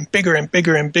bigger and bigger and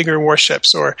bigger and bigger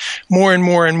warships or more and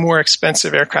more and more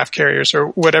expensive aircraft carriers or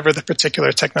whatever the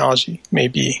particular technology may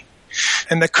be.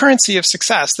 And the currency of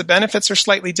success, the benefits are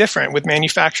slightly different with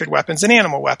manufactured weapons and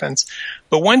animal weapons.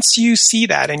 But once you see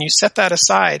that and you set that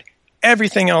aside,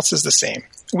 everything else is the same.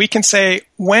 We can say,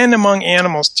 when among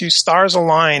animals do stars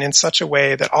align in such a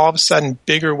way that all of a sudden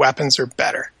bigger weapons are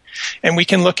better? And we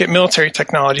can look at military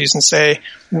technologies and say,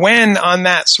 when on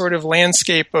that sort of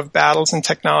landscape of battles and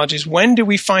technologies, when do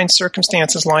we find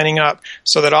circumstances lining up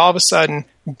so that all of a sudden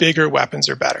bigger weapons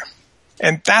are better?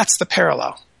 And that's the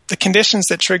parallel. The conditions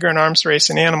that trigger an arms race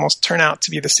in animals turn out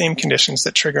to be the same conditions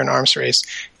that trigger an arms race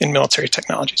in military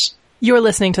technologies. You're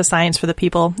listening to Science for the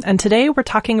People, and today we're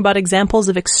talking about examples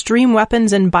of extreme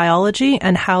weapons in biology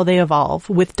and how they evolve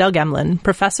with Doug Emlen,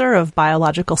 professor of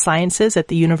biological sciences at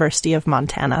the University of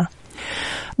Montana.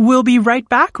 We'll be right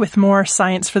back with more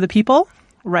Science for the People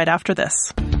right after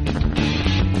this.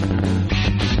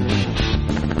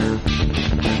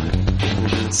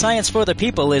 Science for the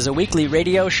People is a weekly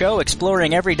radio show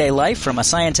exploring everyday life from a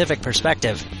scientific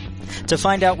perspective. To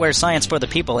find out where Science for the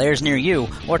People airs near you,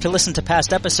 or to listen to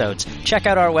past episodes, check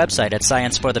out our website at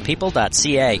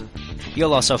scienceforthepeople.ca.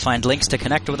 You'll also find links to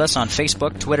connect with us on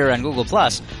Facebook, Twitter, and Google+,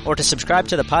 or to subscribe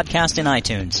to the podcast in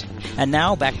iTunes. And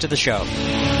now, back to the show.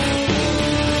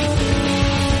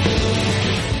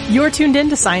 You're tuned in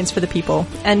to Science for the People,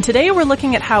 and today we're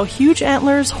looking at how huge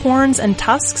antlers, horns, and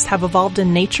tusks have evolved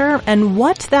in nature and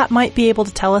what that might be able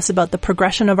to tell us about the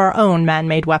progression of our own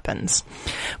man-made weapons.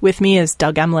 With me is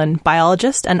Doug Emlen,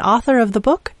 biologist and author of the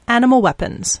book Animal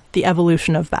Weapons: The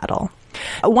Evolution of Battle.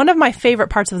 One of my favorite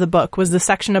parts of the book was the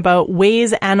section about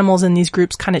ways animals in these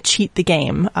groups kind of cheat the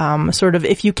game. Sort of,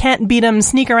 if you can't beat them,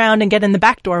 sneak around and get in the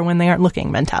back door when they aren't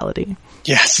looking mentality.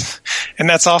 Yes. And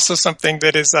that's also something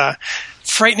that is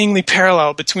frighteningly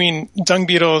parallel between dung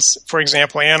beetles, for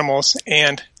example, animals,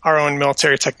 and our own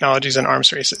military technologies and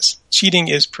arms races. Cheating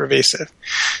is pervasive.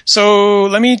 So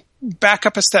let me back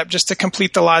up a step just to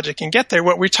complete the logic and get there.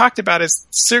 What we talked about is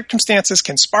circumstances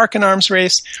can spark an arms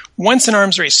race. Once an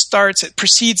arms race starts, it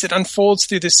proceeds, it unfolds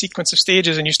through this sequence of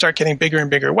stages, and you start getting bigger and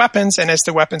bigger weapons, and as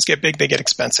the weapons get big, they get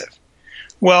expensive.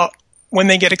 Well, when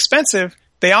they get expensive,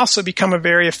 they also become a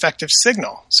very effective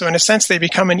signal. So in a sense, they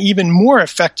become an even more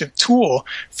effective tool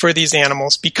for these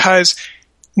animals because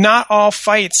not all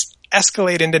fights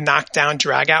escalate into knockdown,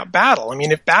 drag-out battle. I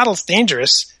mean, if battle's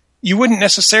dangerous, you wouldn't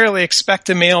necessarily expect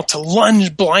a male to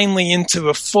lunge blindly into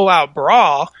a full-out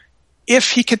brawl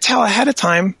if he could tell ahead of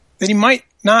time that he might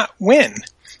not win.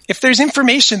 If there's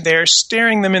information there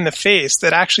staring them in the face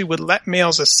that actually would let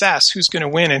males assess who's going to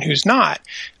win and who's not,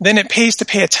 then it pays to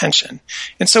pay attention.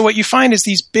 And so what you find is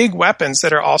these big weapons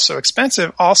that are also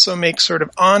expensive also make sort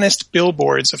of honest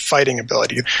billboards of fighting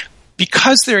ability.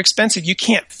 Because they're expensive, you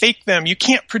can't fake them. You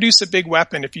can't produce a big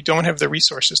weapon if you don't have the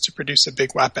resources to produce a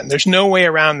big weapon. There's no way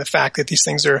around the fact that these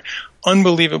things are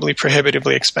unbelievably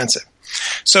prohibitively expensive.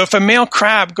 So if a male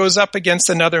crab goes up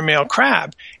against another male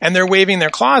crab and they're waving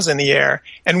their claws in the air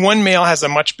and one male has a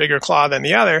much bigger claw than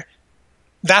the other,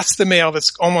 that's the male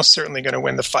that's almost certainly going to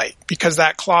win the fight because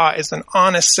that claw is an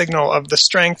honest signal of the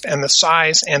strength and the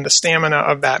size and the stamina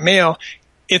of that male.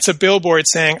 It's a billboard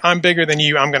saying, I'm bigger than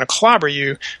you, I'm going to clobber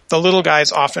you. The little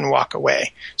guys often walk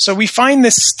away. So we find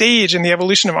this stage in the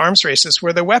evolution of arms races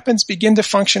where the weapons begin to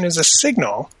function as a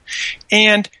signal,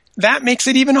 and that makes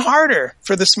it even harder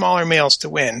for the smaller males to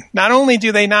win. Not only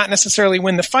do they not necessarily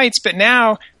win the fights, but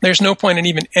now there's no point in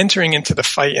even entering into the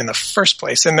fight in the first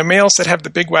place. And the males that have the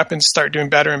big weapons start doing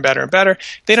better and better and better.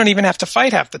 They don't even have to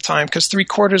fight half the time because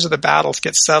 3/4 of the battles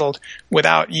get settled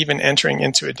without even entering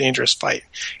into a dangerous fight.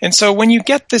 And so when you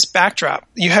get this backdrop,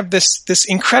 you have this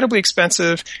incredibly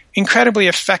expensive, incredibly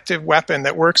effective weapon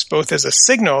that works both as a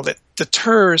signal that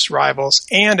deters rivals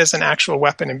and as an actual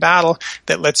weapon in battle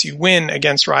that lets you win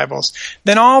against rivals,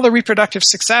 then all the reproductive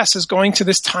success is going to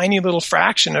this tiny little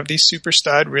fraction of these super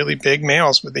stud, really big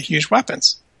males with the huge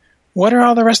weapons. What are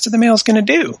all the rest of the males going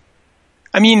to do?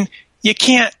 I mean, you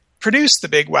can't produce the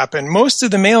big weapon. Most of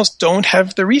the males don't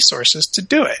have the resources to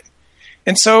do it.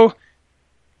 And so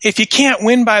if you can't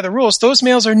win by the rules, those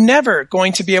males are never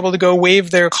going to be able to go wave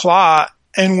their claw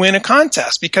and win a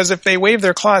contest, because if they wave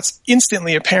their claw, it's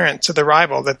instantly apparent to the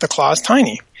rival that the claw is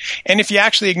tiny. And if you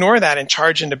actually ignore that and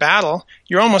charge into battle,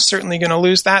 you're almost certainly going to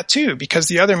lose that too, because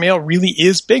the other male really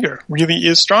is bigger, really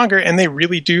is stronger, and they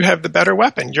really do have the better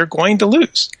weapon. You're going to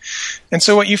lose. And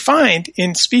so what you find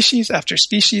in species after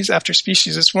species after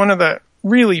species, it's one of the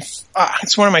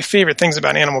it's one of my favorite things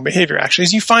about animal behavior, actually,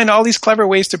 is you find all these clever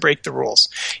ways to break the rules.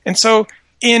 And so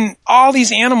in all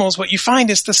these animals, what you find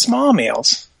is the small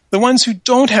males, the ones who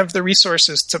don't have the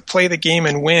resources to play the game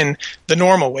and win the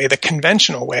normal way, the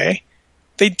conventional way,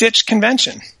 they ditch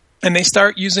convention. And they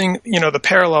start using, the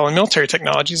parallel and military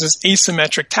technologies as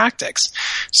asymmetric tactics.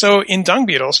 So in dung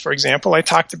beetles, for example, I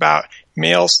talked about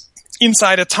males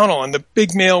inside a tunnel, and the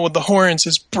big male with the horns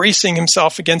is bracing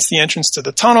himself against the entrance to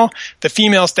the tunnel. The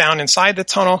female's down inside the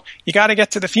tunnel. You got to get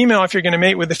to the female if you're going to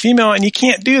mate with the female, and you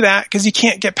can't do that because you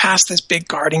can't get past this big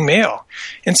guarding male.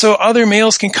 And so other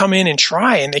males can come in and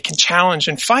try, and they can challenge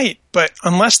and fight, but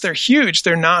unless they're huge,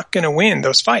 they're not going to win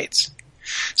those fights.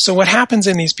 So what happens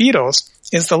in these beetles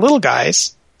is the little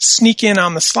guys sneak in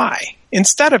on the sly.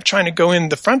 Instead of trying to go in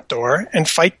the front door and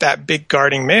fight that big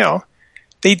guarding male,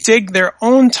 they dig their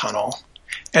own tunnel,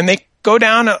 and they go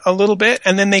down a little bit,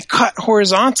 and then they cut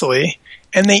horizontally,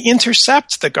 and they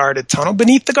intercept the guarded tunnel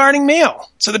beneath the guarding male.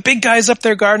 So the big guy's up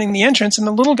there guarding the entrance, and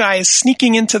the little guy is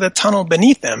sneaking into the tunnel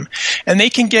beneath them, and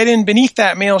they can get in beneath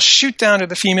that male, shoot down to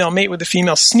the female, mate with the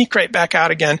female, sneak right back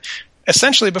out again,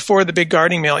 essentially before the big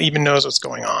guarding male even knows what's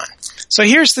going on. So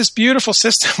here's this beautiful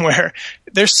system where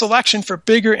there's selection for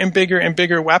bigger and bigger and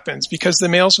bigger weapons because the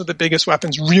males with the biggest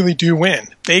weapons really do win.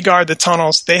 They guard the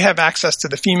tunnels. They have access to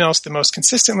the females the most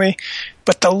consistently.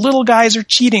 But the little guys are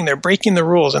cheating. They're breaking the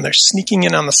rules, and they're sneaking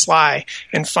in on the sly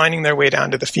and finding their way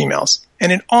down to the females.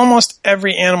 And in almost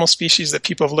every animal species that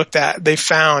people have looked at, they've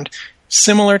found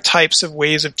similar types of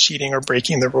ways of cheating or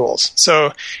breaking the rules.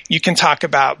 So you can talk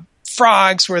about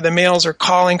frogs, where the males are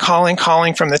calling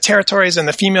from the territories, and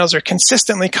the females are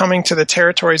consistently coming to the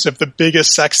territories of the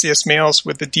biggest, sexiest males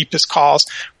with the deepest calls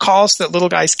that little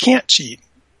guys can't cheat.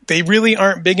 They really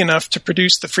aren't big enough to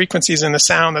produce the frequencies and the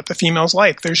sound that the females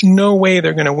like. There's no way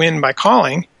they're going to win by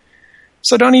calling,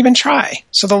 so don't even try.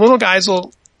 So the little guys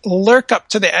will lurk up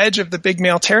to the edge of the big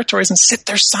male territories and sit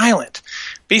there silent,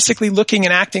 basically looking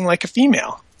and acting like a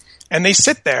female. And they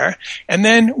sit there, and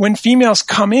then when females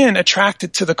come in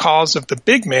attracted to the calls of the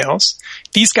big males,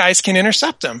 these guys can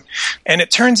intercept them. And it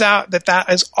turns out that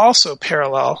that is also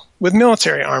parallel with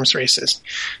military arms races.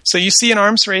 So you see an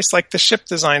arms race like the ship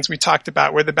designs we talked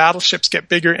about, where the battleships get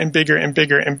bigger and bigger and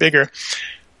bigger and bigger.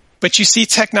 But you see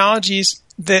technologies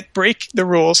that break the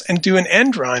rules and do an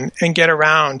end run and get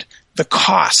around the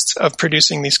cost of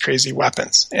producing these crazy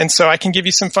weapons. And so I can give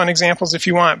you some fun examples if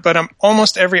you want, but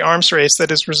almost every arms race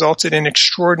that has resulted in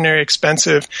extraordinary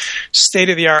expensive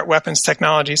state-of-the-art weapons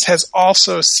technologies has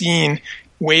also seen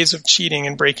ways of cheating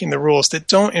and breaking the rules that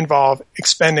don't involve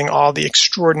expending all the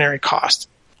extraordinary cost.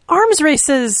 Arms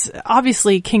races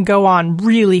obviously can go on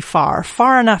really far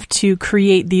enough to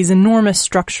create these enormous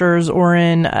structures, or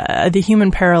in the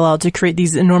human parallel to create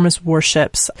these enormous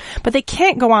warships. But they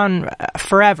can't go on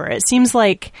forever. It seems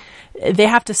like they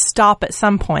have to stop at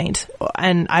some point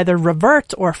and either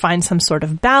revert or find some sort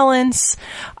of balance.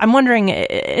 I'm wondering,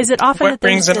 is it often what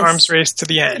brings an arms race to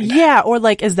the end? Yeah, or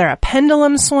like, is there a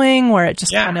pendulum swing where it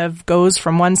just kind of goes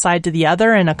from one side to the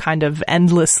other in a kind of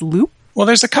endless loop? Well,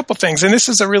 there's a couple things, and this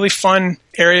is a really fun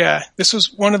area. This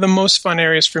was one of the most fun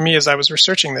areas for me as I was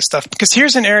researching this stuff, because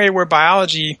here's an area where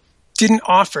biology didn't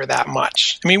offer that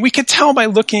much. I mean, we could tell by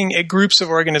looking at groups of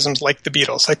organisms like the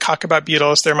beetles. I talk about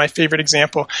beetles. They're my favorite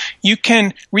example. You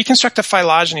can reconstruct a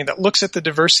phylogeny that looks at the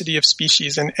diversity of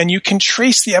species, and you can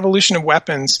trace the evolution of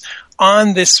weapons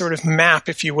on this sort of map,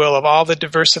 if you will, of all the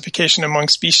diversification among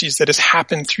species that has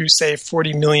happened through, say,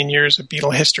 40 million years of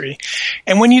beetle history.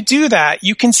 And when you do that,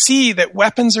 you can see that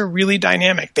weapons are really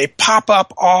dynamic. They pop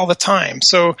up all the time.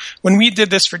 So when we did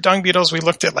this for dung beetles, we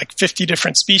looked at like 50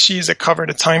 different species. It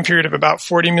covered a time period of about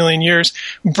 40 million years.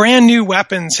 Brand new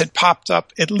weapons had popped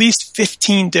up at least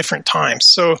 15 different times.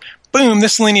 So boom,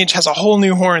 this lineage has a whole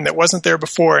new horn that wasn't there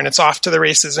before, and it's off to the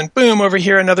races. And boom, over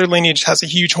here, another lineage has a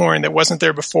huge horn that wasn't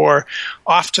there before,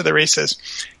 off to the races.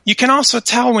 You can also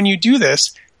tell when you do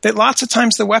this that lots of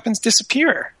times the weapons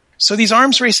disappear. So these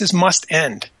arms races must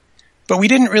end. But we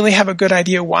didn't really have a good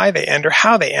idea why they end or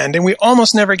how they end, and we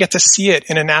almost never get to see it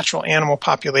in a natural animal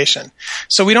population.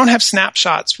 So we don't have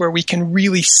snapshots where we can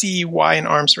really see why an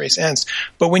arms race ends.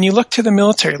 But when you look to the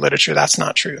military literature, that's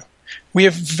not true. We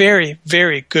have very,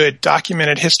 very good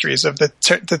documented histories of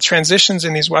the transitions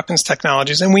in these weapons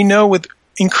technologies, and we know with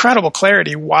incredible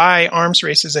clarity why arms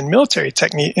races and military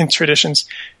technique and traditions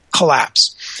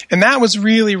collapse. And that was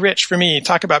really rich for me.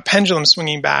 Talk about pendulum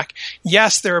swinging back.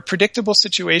 Yes, there are predictable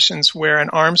situations where an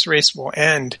arms race will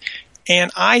end,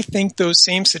 and I think those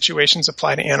same situations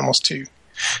apply to animals too.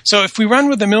 So if we run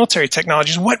with the military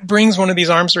technologies, what brings one of these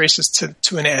arms races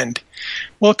to an end?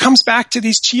 Well, it comes back to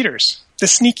these cheaters. The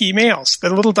sneaky males,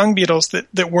 the little dung beetles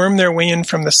that worm their way in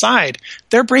from the side.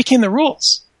 They're breaking the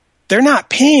rules. They're not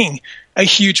paying a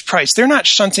huge price. They're not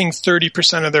shunting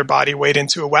 30% of their body weight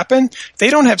into a weapon.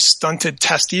 They don't have stunted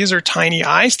testes or tiny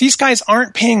eyes. These guys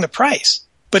aren't paying the price.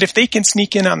 But if they can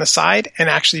sneak in on the side and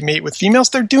actually mate with females,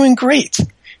 they're doing great.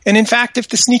 And in fact, if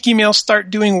the sneaky males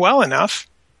start doing well enough,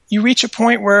 you reach a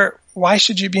point where why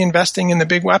should you be investing in the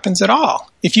big weapons at all?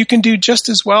 If you can do just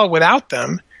as well without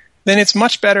them, then it's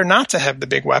much better not to have the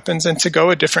big weapons and to go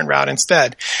a different route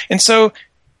instead. And so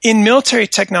in military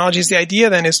technologies, the idea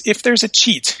then is if there's a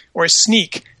cheat or a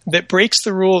sneak that breaks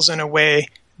the rules in a way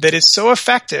that is so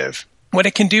effective, what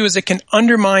it can do is it can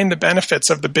undermine the benefits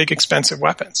of the big expensive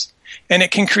weapons. And it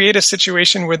can create a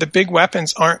situation where the big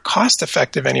weapons aren't cost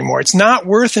effective anymore. It's not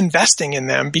worth investing in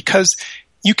them because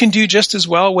you can do just as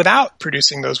well without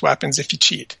producing those weapons if you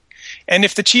cheat. And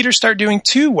if the cheaters start doing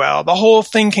too well, the whole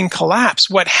thing can collapse.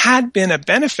 What had been a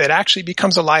benefit actually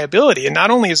becomes a liability. And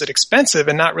not only is it expensive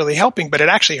and not really helping, but it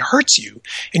actually hurts you.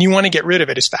 And you want to get rid of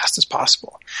it as fast as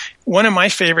possible. One of my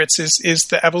favorites is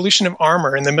the evolution of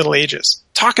armor in the Middle Ages.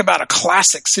 Talk about a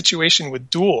classic situation with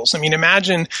duels. I mean,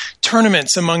 imagine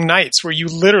tournaments among knights where you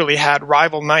literally had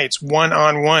rival knights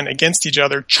one-on-one against each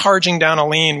other, charging down a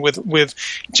lane with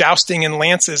jousting and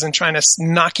lances and trying to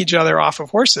knock each other off of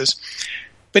horses.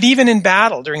 But even in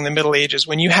battle during the Middle Ages,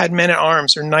 when you had men at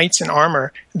arms or knights in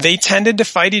armor, they tended to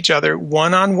fight each other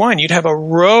one-on-one. You'd have a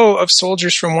row of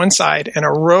soldiers from one side and a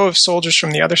row of soldiers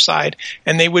from the other side,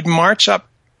 and they would march up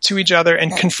to each other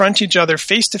and confront each other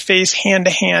face-to-face,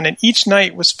 hand-to-hand, and each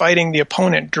knight was fighting the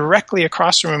opponent directly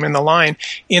across from him in the line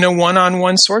in a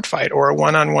one-on-one sword fight or a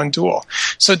one-on-one duel.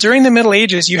 So during the Middle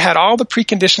Ages, you had all the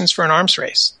preconditions for an arms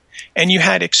race, and you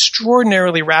had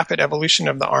extraordinarily rapid evolution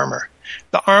of the armor.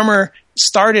 The armor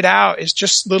started out as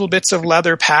just little bits of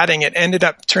leather padding. It ended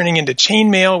up turning into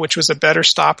chainmail, which was a better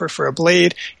stopper for a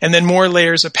blade, and then more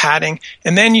layers of padding.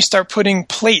 And then you start putting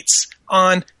plates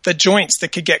on the joints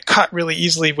that could get cut really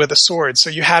easily with a sword. So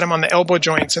you had them on the elbow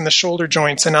joints and the shoulder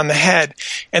joints and on the head.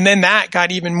 And then that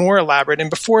got even more elaborate. And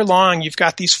before long, you've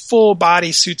got these full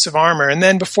body suits of armor. And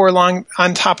then before long,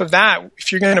 on top of that,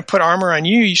 if you're going to put armor on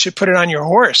you, you should put it on your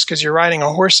horse because you're riding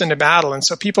a horse into battle. And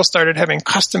so people started having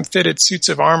custom fitted suits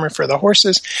of armor for the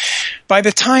horses. By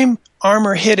the time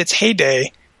armor hit its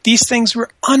heyday, these things were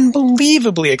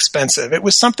unbelievably expensive. It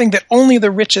was something that only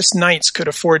the richest knights could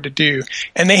afford to do.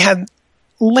 And they had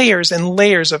layers and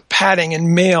layers of padding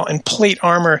and mail and plate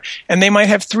armor, and they might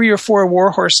have 3 or 4 war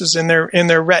horses in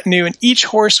their retinue, and each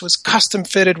horse was custom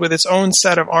fitted with its own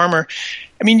set of armor.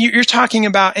 I mean, you're talking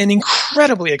about an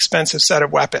incredibly expensive set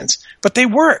of weapons, but they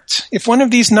worked. If one of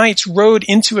these knights rode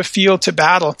into a field to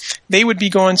battle, they would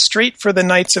be going straight for the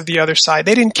knights of the other side.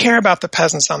 They didn't care about the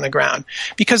peasants on the ground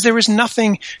because there was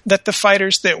nothing that the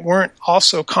fighters that weren't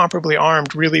also comparably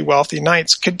armed, really wealthy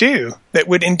knights could do that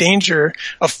would endanger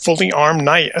a fully armed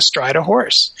knight astride a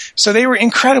horse. So they were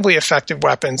incredibly effective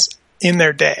weapons in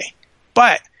their day.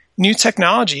 But new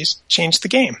technologies changed the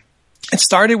game. It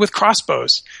started with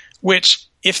crossbows, which,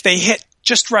 if they hit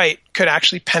just right, could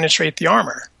actually penetrate the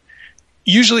armor.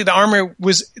 Usually the armor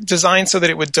was designed so that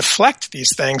it would deflect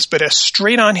these things, but a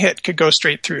straight-on hit could go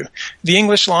straight through. The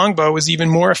English longbow was even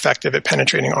more effective at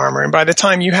penetrating armor, and by the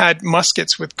time you had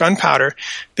muskets with gunpowder,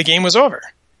 the game was over.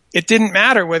 It didn't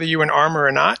matter whether you were in armor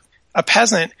or not. A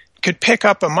peasant could pick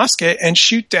up a musket and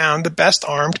shoot down the best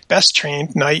armed, best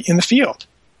trained knight in the field.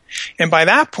 And by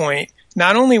that point,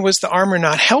 not only was the armor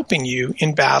not helping you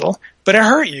in battle, but it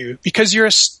hurt you because you're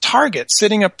a target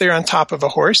sitting up there on top of a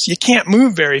horse. You can't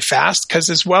move very fast because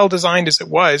as well designed as it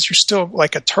was, you're still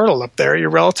like a turtle up there. You're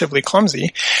relatively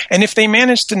clumsy. And if they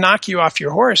managed to knock you off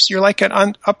your horse, you're like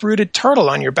an uprooted turtle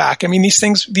on your back. I mean,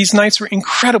 these knights were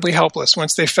incredibly helpless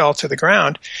once they fell to the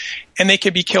ground, and they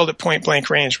could be killed at point blank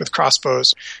range with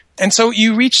crossbows. And so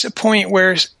you reach a point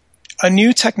where a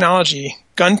new technology,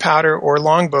 gunpowder or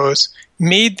longbows,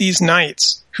 made these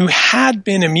knights who had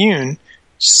been immune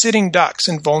sitting ducks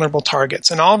and vulnerable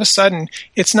targets. And all of a sudden,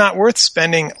 it's not worth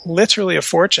spending literally a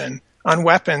fortune on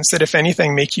weapons that, if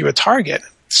anything, make you a target,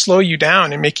 slow you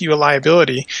down and make you a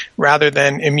liability rather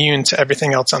than immune to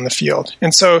everything else on the field.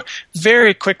 And so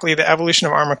very quickly, the evolution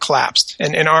of armor collapsed,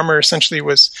 and armor essentially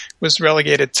was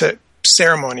relegated to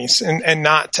ceremonies and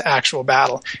not to actual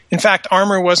battle. In fact,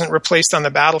 armor wasn't replaced on the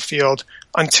battlefield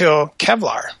until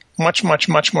Kevlar,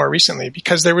 much more recently,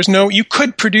 because there was you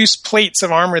could produce plates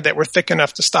of armor that were thick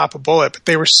enough to stop a bullet, but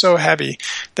they were so heavy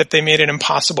that they made it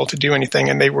impossible to do anything,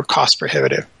 and they were cost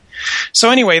prohibitive. So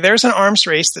anyway, there's an arms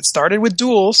race that started with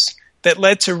duels that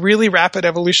led to really rapid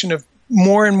evolution of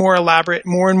more and more elaborate,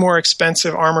 more and more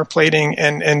expensive armor plating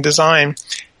and design.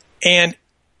 And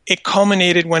it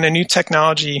culminated when a new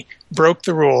technology broke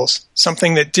the rules,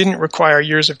 something that didn't require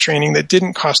years of training, that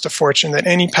didn't cost a fortune, that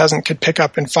any peasant could pick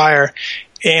up and fire,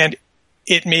 and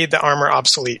it made the armor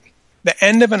obsolete. The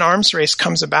end of an arms race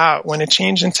comes about when a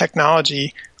change in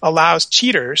technology allows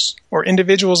cheaters or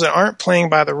individuals that aren't playing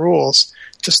by the rules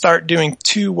to start doing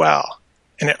too well.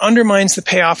 And it undermines the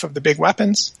payoff of the big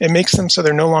weapons. It makes them so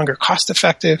they're no longer cost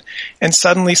effective, and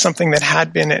suddenly something that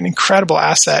had been an incredible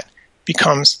asset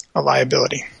becomes a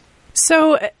liability.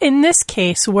 So in this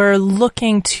case, we're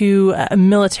looking to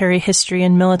military history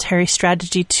and military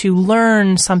strategy to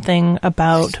learn something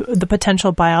about the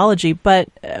potential biology. But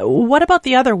what about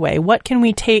the other way? What can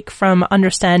we take from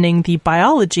understanding the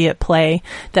biology at play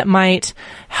that might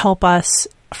help us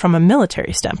from a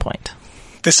military standpoint?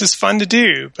 This is fun to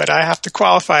do, but I have to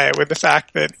qualify it with the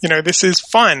fact that, this is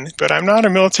fun, but I'm not a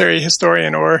military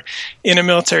historian or in a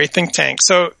military think tank.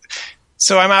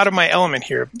 So I'm out of my element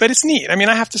here, but it's neat. I mean,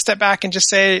 I have to step back and just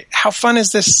say, how fun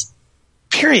is this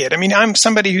period? I mean, I'm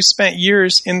somebody who spent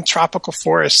years in tropical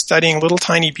forests studying little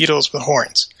tiny beetles with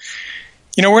horns.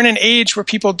 We're in an age where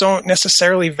people don't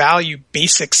necessarily value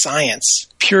basic science,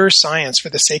 pure science for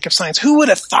the sake of science. Who would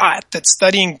have thought that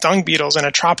studying dung beetles in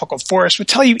a tropical forest would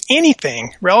tell you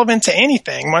anything relevant to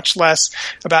anything, much less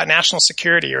about national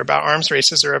security or about arms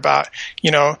races or about,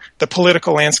 the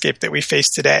political landscape that we face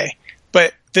today?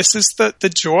 But this is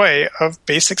the joy of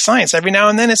basic science. Every now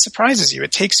and then it surprises you.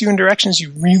 It takes you in directions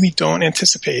you really don't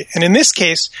anticipate. And in this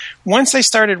case, once I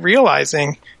started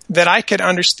realizing that I could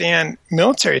understand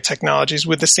military technologies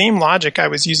with the same logic I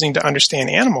was using to understand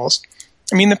animals,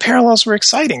 I mean, the parallels were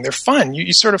exciting. They're fun.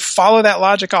 You sort of follow that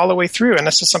logic all the way through. And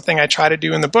this is something I try to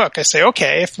do in the book. I say,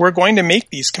 okay, if we're going to make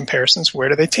these comparisons, where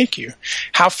do they take you?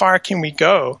 How far can we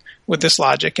go with this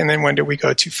logic? And then when do we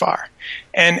go too far?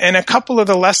 And a couple of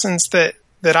the lessons that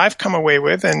I've come away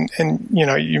with, and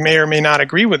you may or may not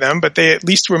agree with them, but they at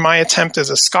least were my attempt as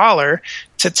a scholar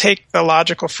to take the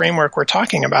logical framework we're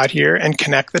talking about here and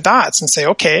connect the dots and say,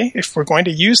 okay, if we're going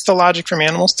to use the logic from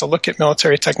animals to look at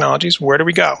military technologies, where do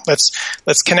we go?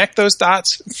 Let's connect those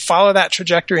dots, follow that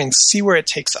trajectory, and see where it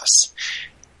takes us.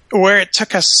 Where it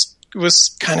took us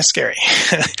was kind of scary.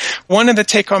 One of the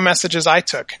take-home messages I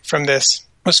took from this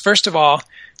was, first of all,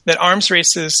 that arms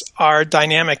races are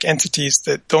dynamic entities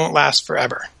that don't last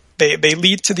forever. They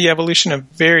lead to the evolution of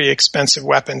very expensive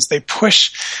weapons. They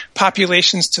push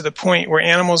populations to the point where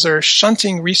animals are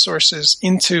shunting resources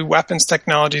into weapons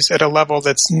technologies at a level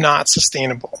that's not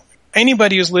sustainable.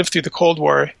 Anybody who's lived through the Cold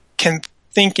War can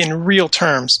think in real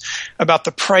terms about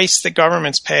the price that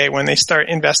governments pay when they start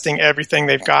investing everything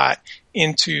they've got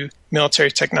into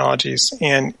military technologies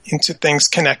and into things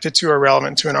connected to or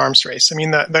relevant to an arms race. I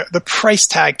mean, the price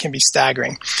tag can be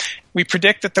staggering. We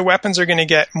predict that the weapons are going to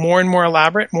get more and more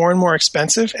elaborate, more and more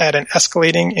expensive at an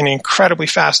escalating and incredibly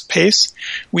fast pace.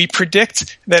 We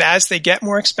predict that as they get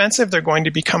more expensive, they're going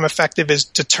to become effective as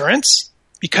deterrents.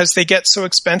 Because they get so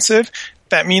expensive,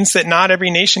 that means that not every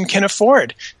nation can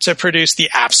afford to produce the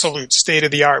absolute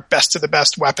state-of-the-art, best of the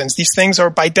best weapons. These things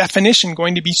are, by definition,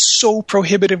 going to be so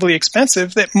prohibitively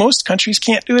expensive that most countries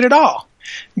can't do it at all.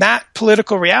 That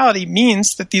political reality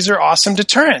means that these are awesome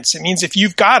deterrents. It means if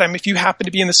you've got them, if you happen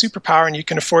to be in the superpower and you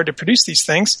can afford to produce these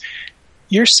things,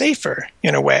 you're safer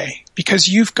in a way because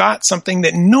you've got something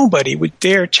that nobody would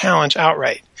dare challenge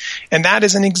outright. And that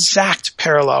is an exact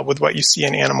parallel with what you see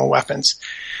in animal weapons.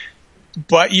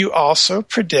 But you also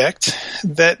predict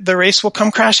that the race will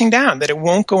come crashing down, that it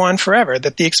won't go on forever,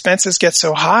 that the expenses get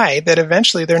so high that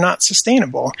eventually they're not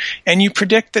sustainable. And you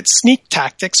predict that sneak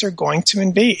tactics are going to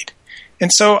invade.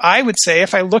 And so I would say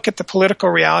if I look at the political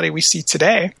reality we see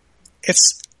today,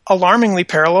 it's alarmingly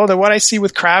parallel to what I see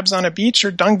with crabs on a beach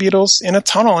or dung beetles in a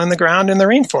tunnel in the ground in the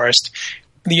rainforest.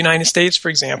 The United States, for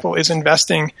example, is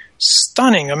investing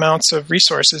stunning amounts of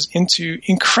resources into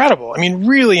incredible,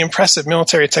 really impressive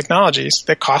military technologies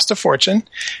that cost a fortune,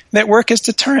 that work as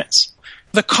deterrents.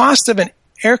 The cost of an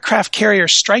aircraft carrier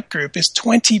strike group is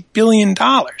 $20 billion.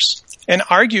 And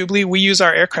arguably, we use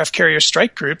our aircraft carrier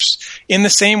strike groups in the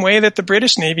same way that the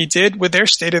British Navy did with their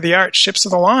state-of-the-art ships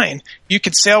of the line. You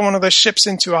could sail one of those ships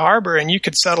into a harbor and you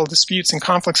could settle disputes and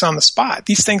conflicts on the spot.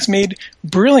 These things made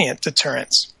brilliant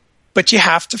deterrents. But you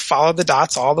have to follow the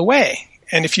dots all the way.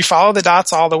 And if you follow the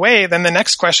dots all the way, then the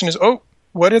next question is,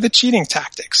 what are the cheating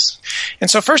tactics? And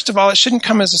so first of all, it shouldn't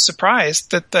come as a surprise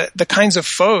that the kinds of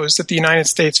foes that the United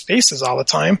States faces all the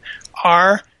time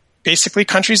are basically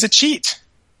countries that cheat.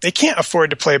 They can't afford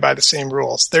to play by the same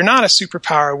rules. They're not a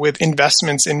superpower with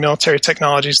investments in military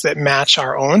technologies that match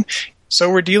our own.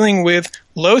 So we're dealing with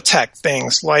low-tech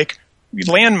things like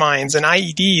landmines and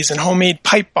IEDs and homemade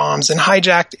pipe bombs and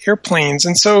hijacked airplanes.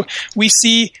 And so we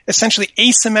see essentially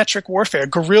asymmetric warfare,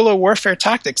 guerrilla warfare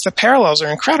tactics. The parallels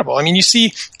are incredible. You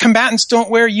see combatants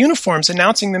don't wear uniforms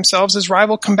announcing themselves as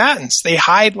rival combatants. They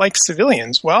hide like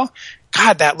civilians. Well,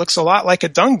 God, that looks a lot like a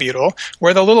dung beetle,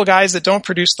 where the little guys that don't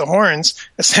produce the horns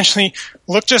essentially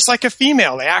look just like a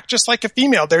female. They act just like a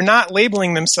female. They're not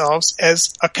labeling themselves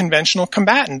as a conventional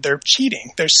combatant. They're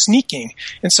cheating. They're sneaking.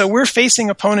 And so we're facing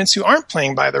opponents who aren't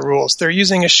playing by the rules. They're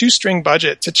using a shoestring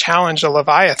budget to challenge a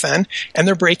Leviathan, and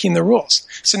they're breaking the rules.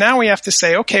 So now we have to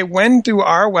say, okay, when do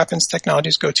our weapons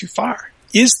technologies go too far?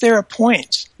 Is there a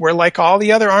point where, like all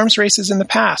the other arms races in the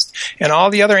past and all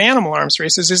the other animal arms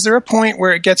races, is there a point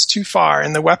where it gets too far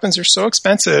and the weapons are so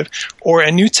expensive or a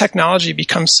new technology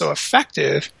becomes so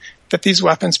effective that these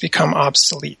weapons become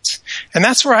obsolete? And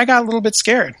that's where I got a little bit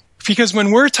scared. Because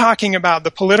when we're talking about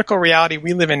the political reality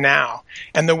we live in now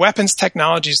and the weapons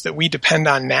technologies that we depend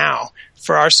on now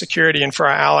for our security and for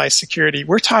our allies' security,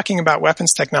 we're talking about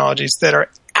weapons technologies that are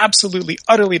absolutely,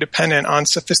 utterly dependent on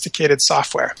sophisticated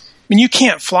software. You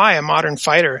can't fly a modern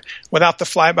fighter without the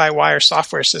fly-by-wire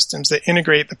software systems that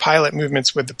integrate the pilot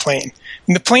movements with the plane.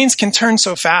 And the planes can turn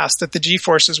so fast that the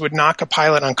G-forces would knock a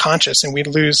pilot unconscious and we'd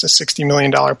lose a $60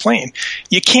 million plane.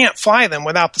 You can't fly them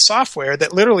without the software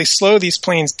that literally slow these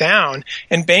planes down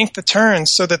and bank the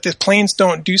turns so that the planes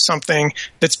don't do something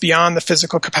that's beyond the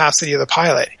physical capacity of the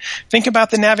pilot. Think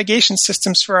about the navigation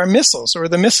systems for our missiles or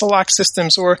the missile lock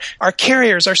systems or our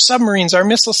carriers, our submarines, our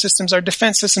missile systems, our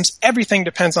defense systems. Everything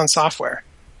depends on software.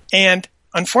 And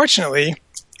unfortunately,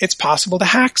 it's possible to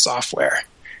hack software.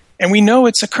 And we know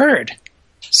it's occurred.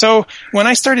 So when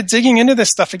I started digging into this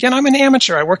stuff, again, I'm an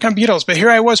amateur. I work on beetles, but here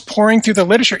I was pouring through the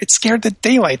literature. It scared the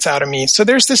daylights out of me. So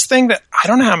there's this thing that I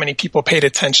don't know how many people paid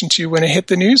attention to when it hit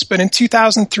the news, but in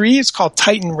 2003, it's called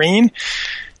Titan Rain.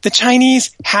 The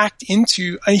Chinese hacked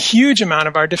into a huge amount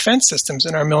of our defense systems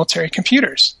and our military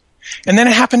computers. And then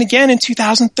it happened again in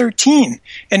 2013.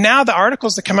 And now the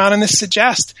articles that come out on this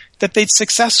suggest that they'd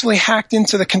successfully hacked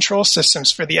into the control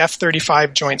systems for the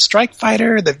F-35 Joint Strike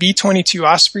Fighter, the V-22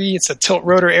 Osprey, it's a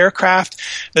tilt-rotor aircraft,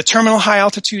 the Terminal High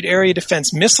Altitude Area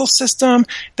Defense Missile System,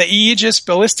 the Aegis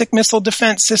Ballistic Missile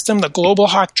Defense System, the Global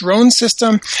Hawk drone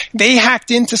system. They hacked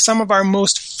into some of our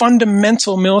most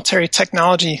fundamental military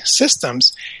technology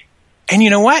systems. And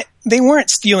you know what? They weren't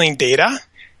stealing data.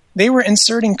 They were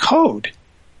inserting code.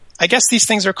 I guess these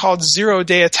things are called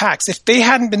zero-day attacks. If they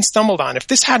hadn't been stumbled on, if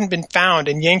this hadn't been found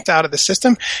and yanked out of the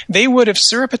system, they would have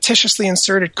surreptitiously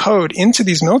inserted code into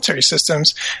these military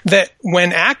systems that,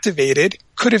 when activated,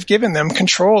 could have given them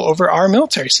control over our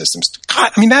military systems.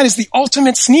 God, I mean, that is the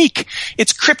ultimate sneak.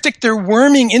 It's cryptic. They're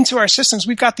worming into our systems.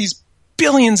 We've got these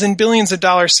billions and billions of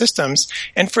dollar systems,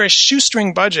 and for a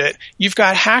shoestring budget, you've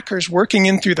got hackers working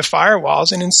in through the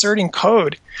firewalls and inserting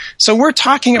code. So we're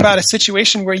talking about a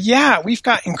situation where, yeah, we've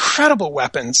got incredible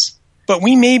weapons, but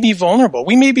we may be vulnerable.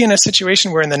 We may be in a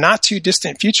situation where in the not too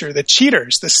distant future, the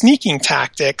cheaters, the sneaking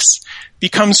tactics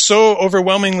become so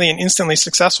overwhelmingly and instantly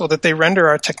successful that they render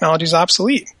our technologies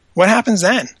obsolete. What happens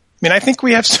then? I mean, I think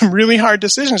we have some really hard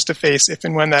decisions to face if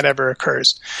and when that ever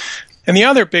occurs. And the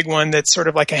other big one that's sort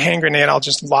of like a hand grenade I'll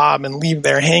just lob and leave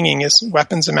there hanging is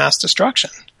weapons of mass destruction.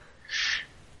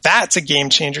 That's a game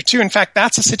changer too. In fact,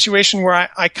 that's a situation where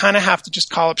I kind of have to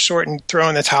just call up short and throw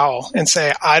in the towel and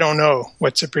say, I don't know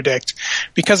what to predict.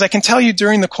 Because I can tell you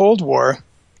during the Cold War,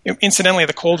 incidentally,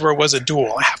 the Cold War was a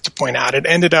duel, I have to point out. It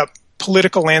ended up,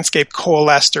 political landscape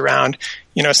coalesced around,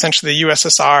 essentially the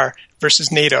USSR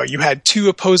versus NATO. You had two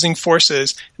opposing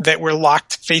forces that were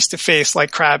locked face to face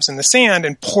like crabs in the sand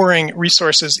and pouring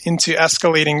resources into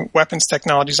escalating weapons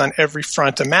technologies on every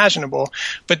front imaginable.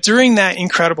 But during that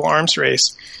incredible arms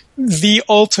race, the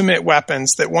ultimate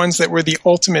weapons, ones that were the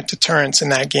ultimate deterrents in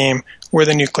that game, were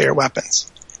the nuclear weapons.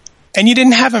 And you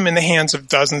didn't have them in the hands of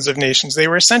dozens of nations. They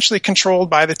were essentially controlled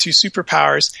by the two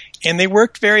superpowers, and they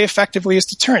worked very effectively as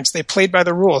deterrents. They played by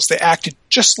the rules. They acted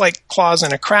just like claws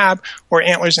in a crab or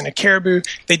antlers in a caribou.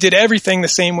 They did everything the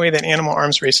same way that animal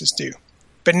arms races do.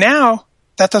 But now,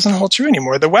 that doesn't hold true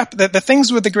anymore. The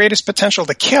things with the greatest potential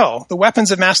to kill, the weapons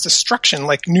of mass destruction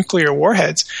like nuclear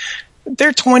warheads,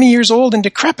 they're 20 years old and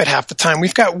decrepit half the time.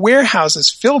 We've got warehouses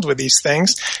filled with these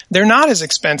things. They're not as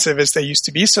expensive as they used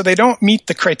to be, so they don't meet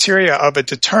the criteria of a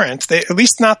deterrent, at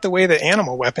least not the way that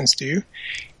animal weapons do.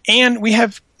 And we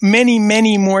have many,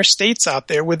 many more states out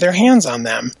there with their hands on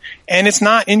them. And it's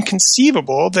not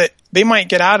inconceivable that they might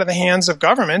get out of the hands of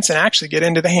governments and actually get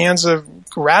into the hands of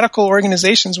radical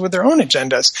organizations with their own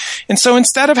agendas. And so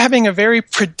instead of having a very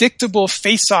predictable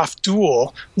face-off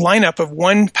duel lineup of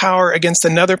one power against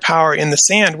another power in the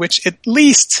sand, which at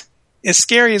least, as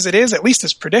scary as it is, at least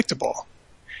is predictable,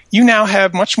 you now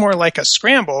have much more like a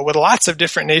scramble with lots of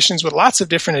different nations, with lots of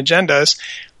different agendas,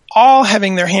 all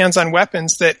having their hands on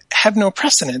weapons that have no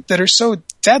precedent, that are so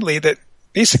deadly that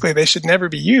basically they should never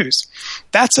be used.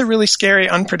 That's a really scary,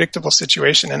 unpredictable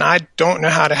situation, and I don't know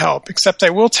how to help, except I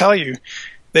will tell you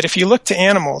that if you look to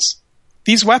animals,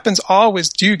 these weapons always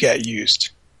do get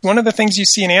used. One of the things you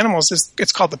see in animals is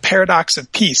it's called the paradox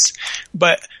of peace.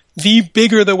 But the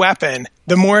bigger the weapon,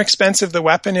 the more expensive the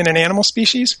weapon in an animal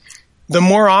species, the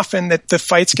more often that the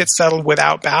fights get settled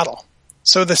without battle.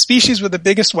 So the species with the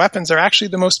biggest weapons are actually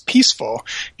the most peaceful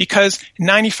because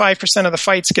 95% of the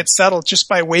fights get settled just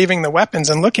by waving the weapons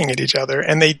and looking at each other,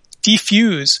 and they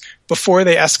defuse before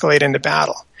they escalate into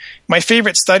battle. My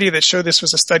favorite study that showed this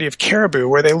was a study of caribou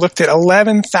where they looked at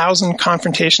 11,000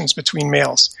 confrontations between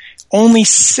males. Only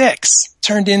 6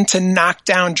 turned into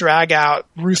knockdown, drag-out,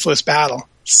 ruthless battle.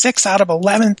 6 out of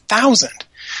 11,000.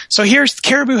 So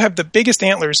caribou have the biggest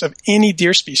antlers of any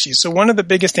deer species. So one of the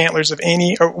biggest antlers of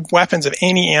any, or weapons of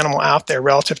any animal out there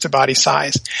relative to body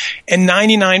size. And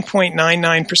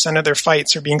 99.99% of their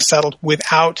fights are being settled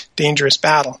without dangerous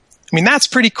battle. I mean, that's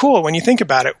pretty cool when you think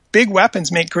about it. Big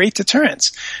weapons make great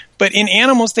deterrents. But in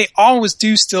animals, they always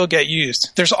do still get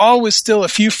used. There's always still a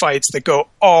few fights that go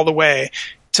all the way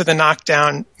to the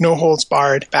knockdown,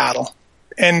 no-holds-barred battle.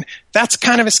 And that's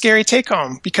kind of a scary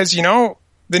take-home because,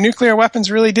 the nuclear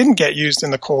weapons really didn't get used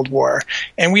in the Cold War,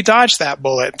 and we dodged that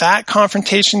bullet. That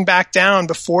confrontation backed down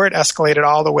before it escalated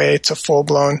all the way to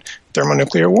full-blown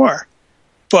thermonuclear war.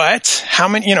 But how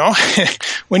many,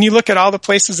 when you look at all the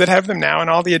places that have them now and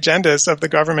all the agendas of the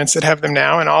governments that have them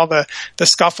now and all the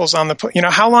scuffles on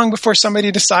how long before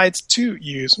somebody decides to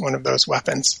use one of those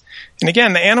weapons? And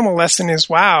again, the animal lesson is,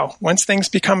 wow, once things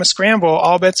become a scramble,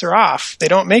 all bets are off. They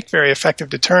don't make very effective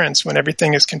deterrents when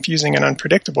everything is confusing and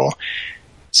unpredictable.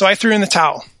 So I threw in the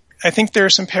towel. I think there are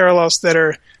some parallels that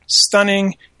are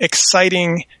stunning,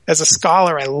 exciting. As a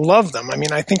scholar, I love them. I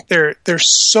mean, I think they're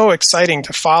so exciting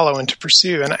to follow and to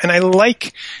pursue. And I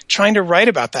like trying to write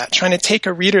about that, trying to take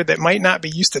a reader that might not be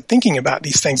used to thinking about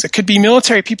these things. It could be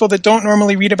military people that don't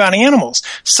normally read about animals,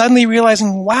 suddenly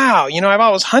realizing, wow, I've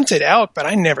always hunted elk, but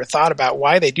I never thought about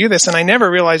why they do this. And I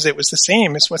never realized it was the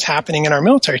same as what's happening in our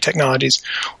military technologies.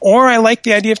 Or I like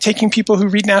the idea of taking people who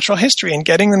read natural history and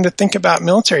getting them to think about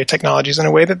military technologies in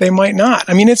a way that they might not.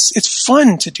 I mean, it's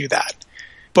fun to do that.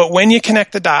 But when you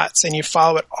connect the dots and you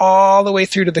follow it all the way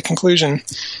through to the conclusion,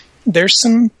 there's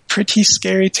some pretty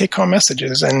scary take-home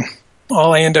messages. And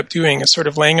all I end up doing is sort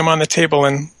of laying them on the table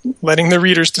and letting the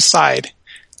readers decide.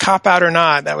 Cop out or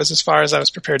not, that was as far as I was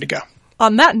prepared to go.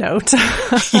 On that note,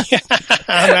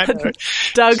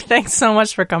 Doug, thanks so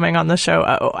much for coming on the show.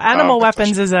 Animal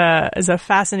Weapons is a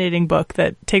fascinating book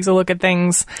that takes a look at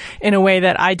things in a way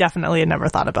that I definitely had never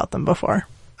thought about them before.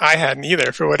 I hadn't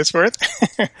either, for what it's worth.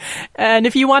 And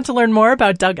if you want to learn more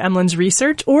about Doug Emlin's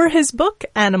research or his book,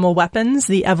 Animal Weapons,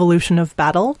 The Evolution of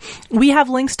Battle, we have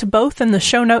links to both in the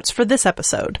show notes for this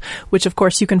episode, which of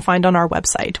course you can find on our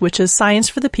website, which is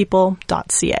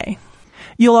scienceforthepeople.ca.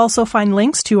 You'll also find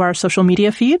links to our social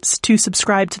media feeds, to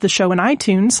subscribe to the show in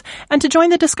iTunes, and to join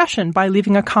the discussion by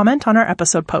leaving a comment on our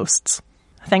episode posts.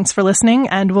 Thanks for listening,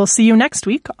 and we'll see you next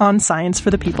week on Science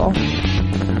for the People.